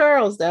tight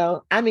curls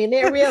though. I mean,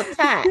 they're real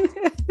tight.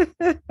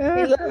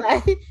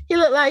 He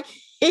looked like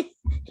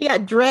he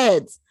got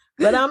dreads.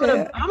 But I'm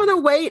gonna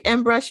wait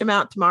and brush him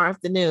out tomorrow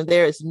afternoon.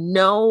 There is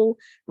no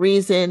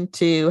reason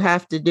to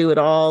have to do it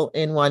all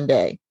in one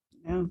day.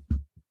 Yeah.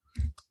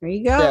 There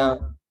you go.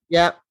 So,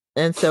 yep.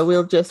 And so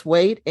we'll just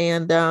wait.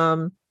 And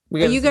are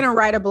you gonna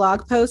write a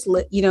blog post?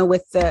 With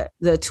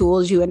the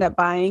tools you end up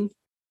buying?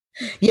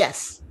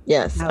 Yes.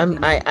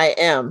 I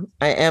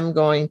am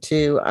going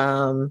to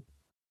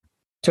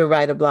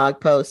write a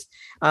blog post.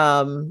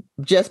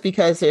 Just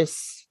because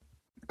there's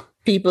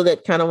people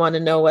that kind of want to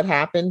know what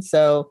happened.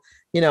 So.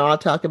 I'll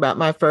talk about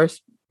my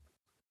first.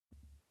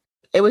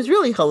 It was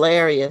really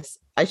hilarious.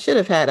 I should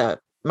have had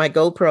my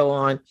GoPro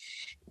on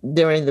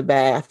during the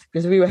bath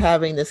because we were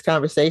having this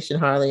conversation,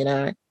 Harley and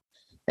I,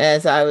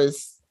 as I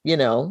was,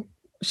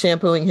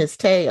 shampooing his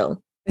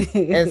tail.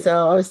 And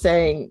so I was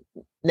saying,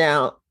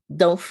 now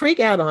don't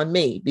freak out on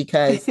me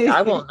because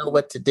I won't know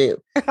what to do.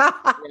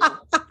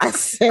 I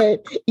said,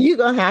 you're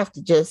going to have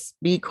to just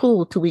be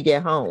cool till we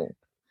get home.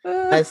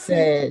 I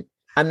said,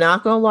 I'm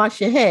not going to wash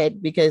your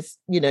head because,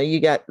 you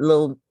got a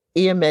little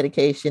ear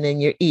medication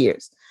in your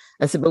ears.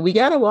 I said, but we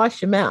got to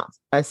wash your mouth.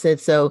 I said,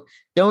 so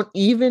don't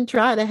even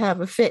try to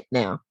have a fit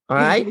now. All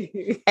right.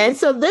 And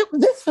so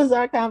this was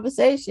our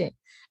conversation.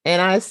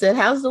 And I said,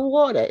 how's the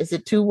water? Is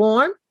it too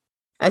warm?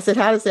 I said,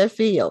 how does that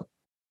feel?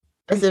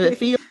 I said, if it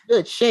feels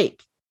good,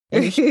 shake.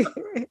 And,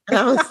 and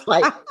I was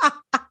like,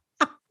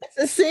 I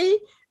said, see,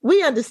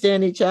 we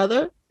understand each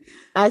other.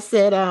 I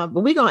said,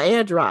 but we're going to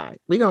air dry.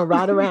 We're going to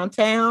ride around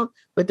town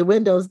with the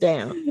windows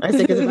down. I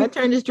said, because if I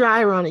turn this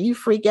dryer on and you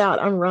freak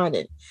out, I'm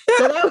running.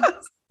 So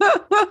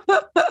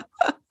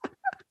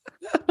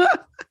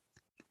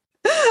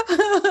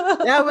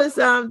that was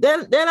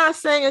then I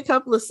sang a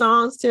couple of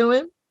songs to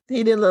him.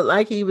 He didn't look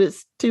like he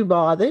was too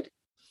bothered.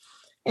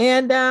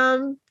 And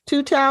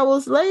 2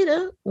 towels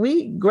later,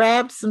 we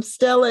grabbed some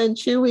Stella and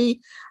Chewy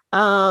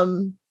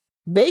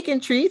bacon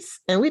treats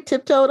and we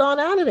tiptoed on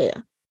out of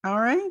there. All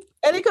right.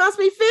 And it cost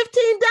me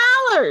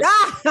 $15.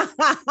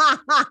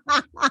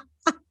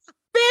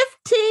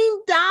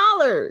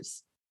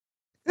 $15.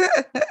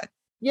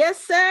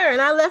 Yes, sir.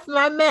 And I left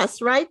my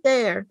mess right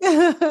there.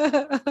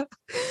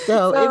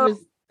 So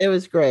it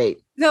was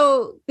great.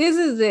 So this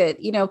is it.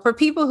 For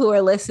people who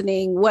are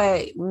listening,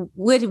 what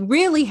would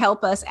really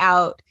help us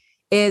out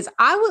is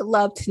I would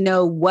love to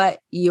know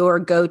what your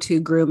go-to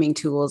grooming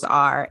tools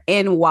are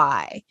and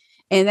why.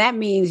 And that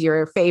means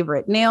your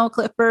favorite nail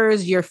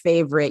clippers, your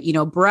favorite,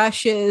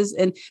 brushes.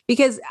 And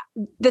because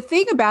the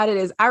thing about it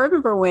is, I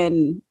remember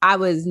when I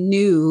was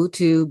new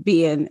to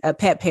being a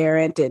pet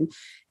parent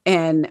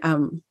and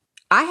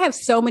I have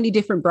so many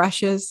different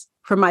brushes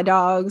for my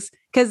dogs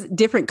because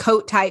different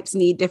coat types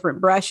need different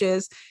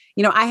brushes.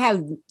 I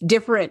have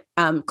different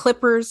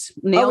clippers,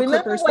 nail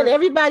clippers. When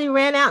everybody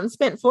ran out and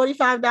spent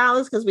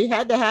 $45 because we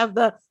had to have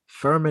the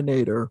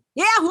Furminator.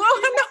 Yeah, well,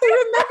 I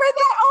remember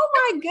that. Oh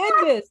my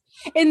goodness.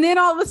 And then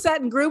all of a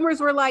sudden groomers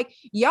were like,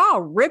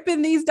 y'all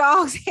ripping these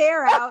dogs'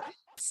 hair out.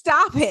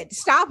 Stop it.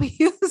 Stop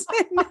using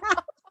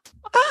that.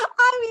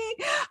 I mean,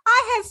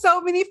 I had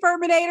so many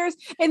Furminators.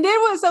 And then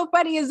what's so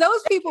funny is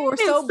those people were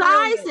so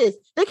sizes. brilliant.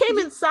 They came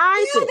in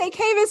sizes. Yeah, they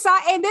came in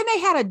size. And then they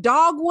had a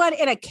dog one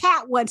and a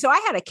cat one. So I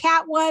had a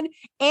cat one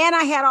and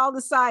I had all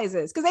the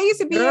sizes because they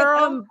used to be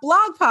in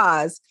blog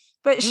pods.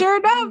 But sure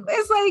enough,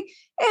 it's like,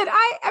 and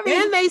I mean.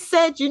 Then they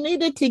said you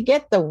needed to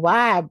get the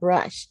wire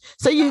brush.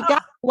 So you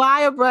got the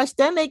wire brush.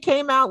 Then they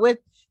came out with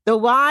the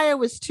wire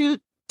was too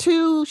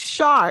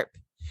sharp.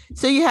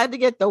 So you had to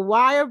get the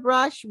wire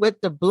brush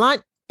with the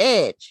blunt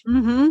edge.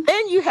 Mm-hmm.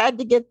 Then you had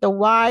to get the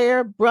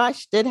wire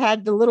brush that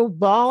had the little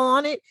ball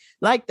on it,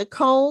 like the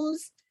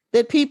combs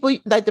that people,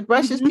 like the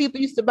brushes people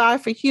used to buy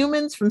for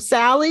humans from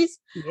Sally's.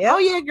 Yep. Oh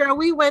yeah, girl,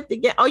 we went to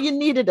get, you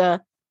needed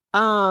a,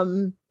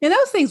 and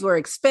those things were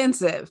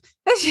expensive.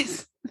 That's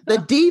just the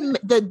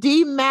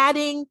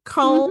dematting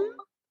comb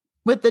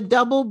with the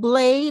double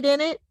blade in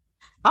it.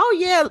 Oh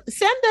yeah,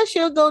 send us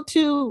your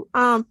go-to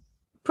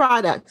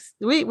products.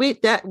 We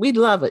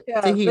love it.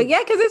 Yeah, but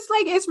yeah, because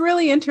it's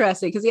really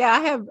interesting. Because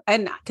I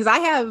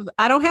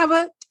don't have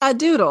a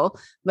doodle,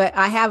 but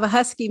I have a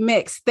husky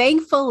mix.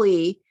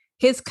 Thankfully,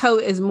 his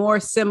coat is more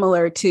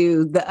similar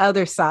to the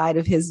other side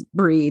of his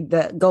breed,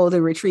 the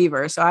golden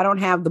retriever. So I don't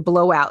have the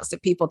blowouts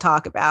that people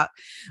talk about,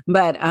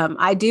 but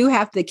I do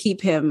have to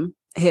keep him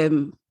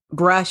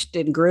brushed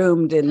and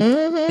groomed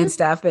and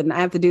stuff. And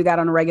I have to do that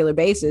on a regular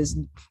basis.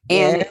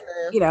 And,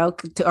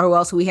 or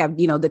else we have,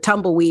 the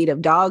tumbleweed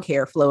of dog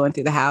hair flowing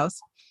through the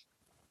house.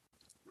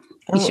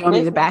 He's showing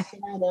me the back.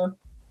 I'm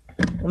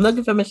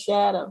looking for my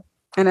shadow.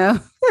 I know.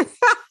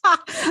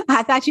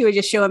 I thought you were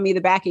just showing me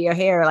the back of your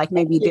hair, like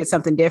maybe you did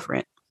something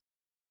different.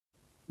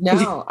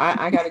 No,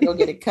 I got to go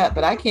get it cut,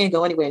 but I can't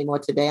go anywhere anymore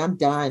today. I'm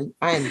done.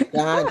 I am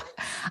done.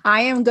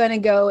 I am going to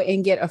go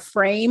and get a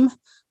frame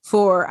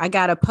I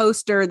got a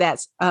poster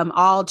that's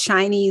all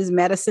Chinese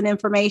medicine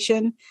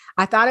information.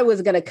 I thought it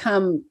was going to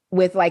come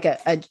with like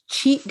a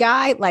cheat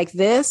guide like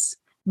this,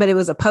 but it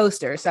was a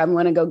poster. So I'm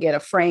going to go get a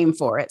frame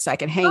for it so I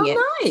can hang it.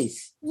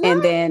 Nice.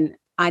 And then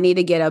I need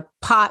to get a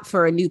pot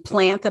for a new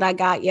plant that I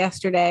got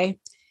yesterday.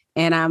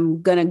 And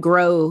I'm going to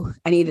grow.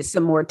 I needed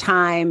some more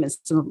thyme and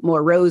some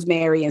more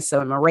rosemary and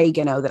some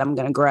oregano that I'm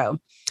going to grow.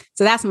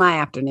 So that's my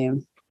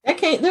afternoon.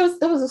 Okay. There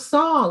was a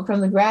song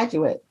from The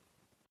Graduate.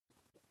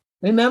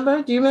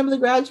 Remember? Do you remember The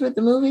Graduate,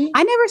 the movie?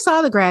 I never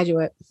saw The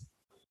Graduate.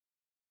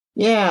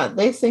 Yeah,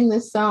 they sing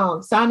this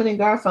song, Simon and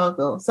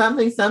Garfunkel,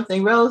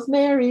 something,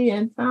 rosemary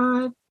and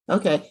thyme.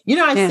 Okay.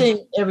 I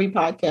sing every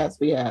podcast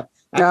we have.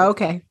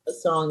 Okay. A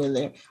song in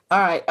there. All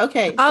right.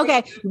 Okay.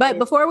 Okay. But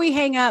before we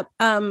hang up,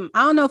 I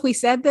don't know if we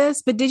said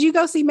this, but did you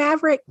go see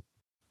Maverick?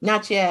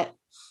 Not yet.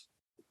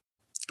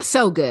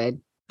 So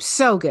good.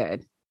 So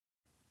good.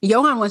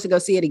 Johan wants to go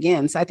see it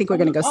again. So I think we're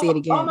going to go see it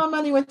again. All my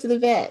money went to the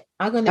vet.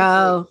 I'm going to.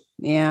 Oh,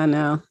 yeah,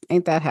 no.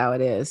 Ain't that how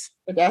it is?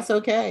 But that's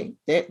okay.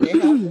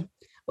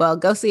 Well,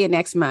 go see it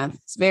next month.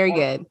 It's very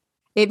good.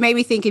 It made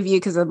me think of you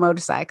because of the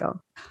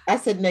motorcycle. I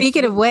said,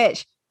 speaking of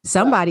which,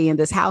 somebody in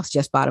this house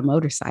just bought a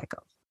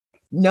motorcycle.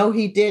 No,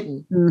 he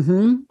didn't.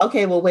 Mm-hmm.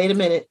 Okay, well, wait a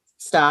minute.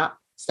 Stop.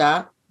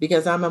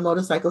 Because I'm a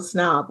motorcycle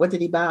snob. What did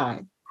he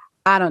buy?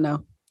 I don't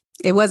know.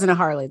 It wasn't a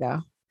Harley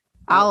though.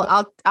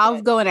 I'll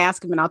go and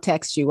ask him and I'll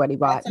text you what he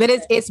bought. But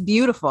it's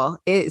beautiful.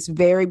 It's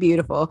very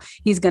beautiful.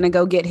 He's gonna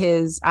go get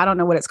his, I don't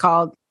know what it's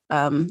called.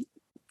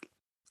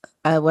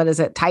 what is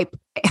it? Type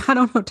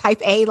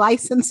A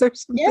license or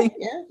something.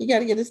 Yeah. You got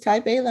to get his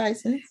type A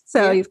license.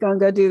 So he's going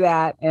to go do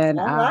that. And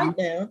all right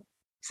now.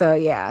 So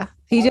yeah,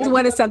 he just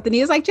wanted something. He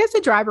was like, just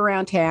to drive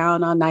around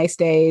town on nice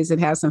days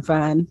and have some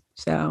fun.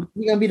 So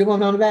you gonna be the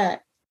one on the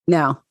back?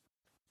 No.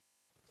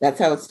 That's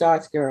how it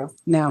starts, girl.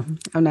 No,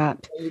 I'm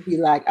not. You'd be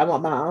like, I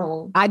want my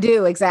own. I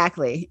do,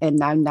 exactly.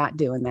 And I'm not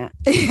doing that.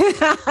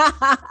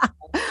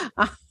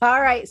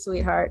 All right,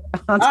 sweetheart.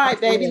 All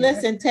right, baby.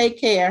 Listen, take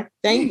care.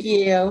 Thank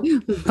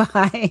you.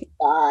 Bye.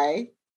 Bye.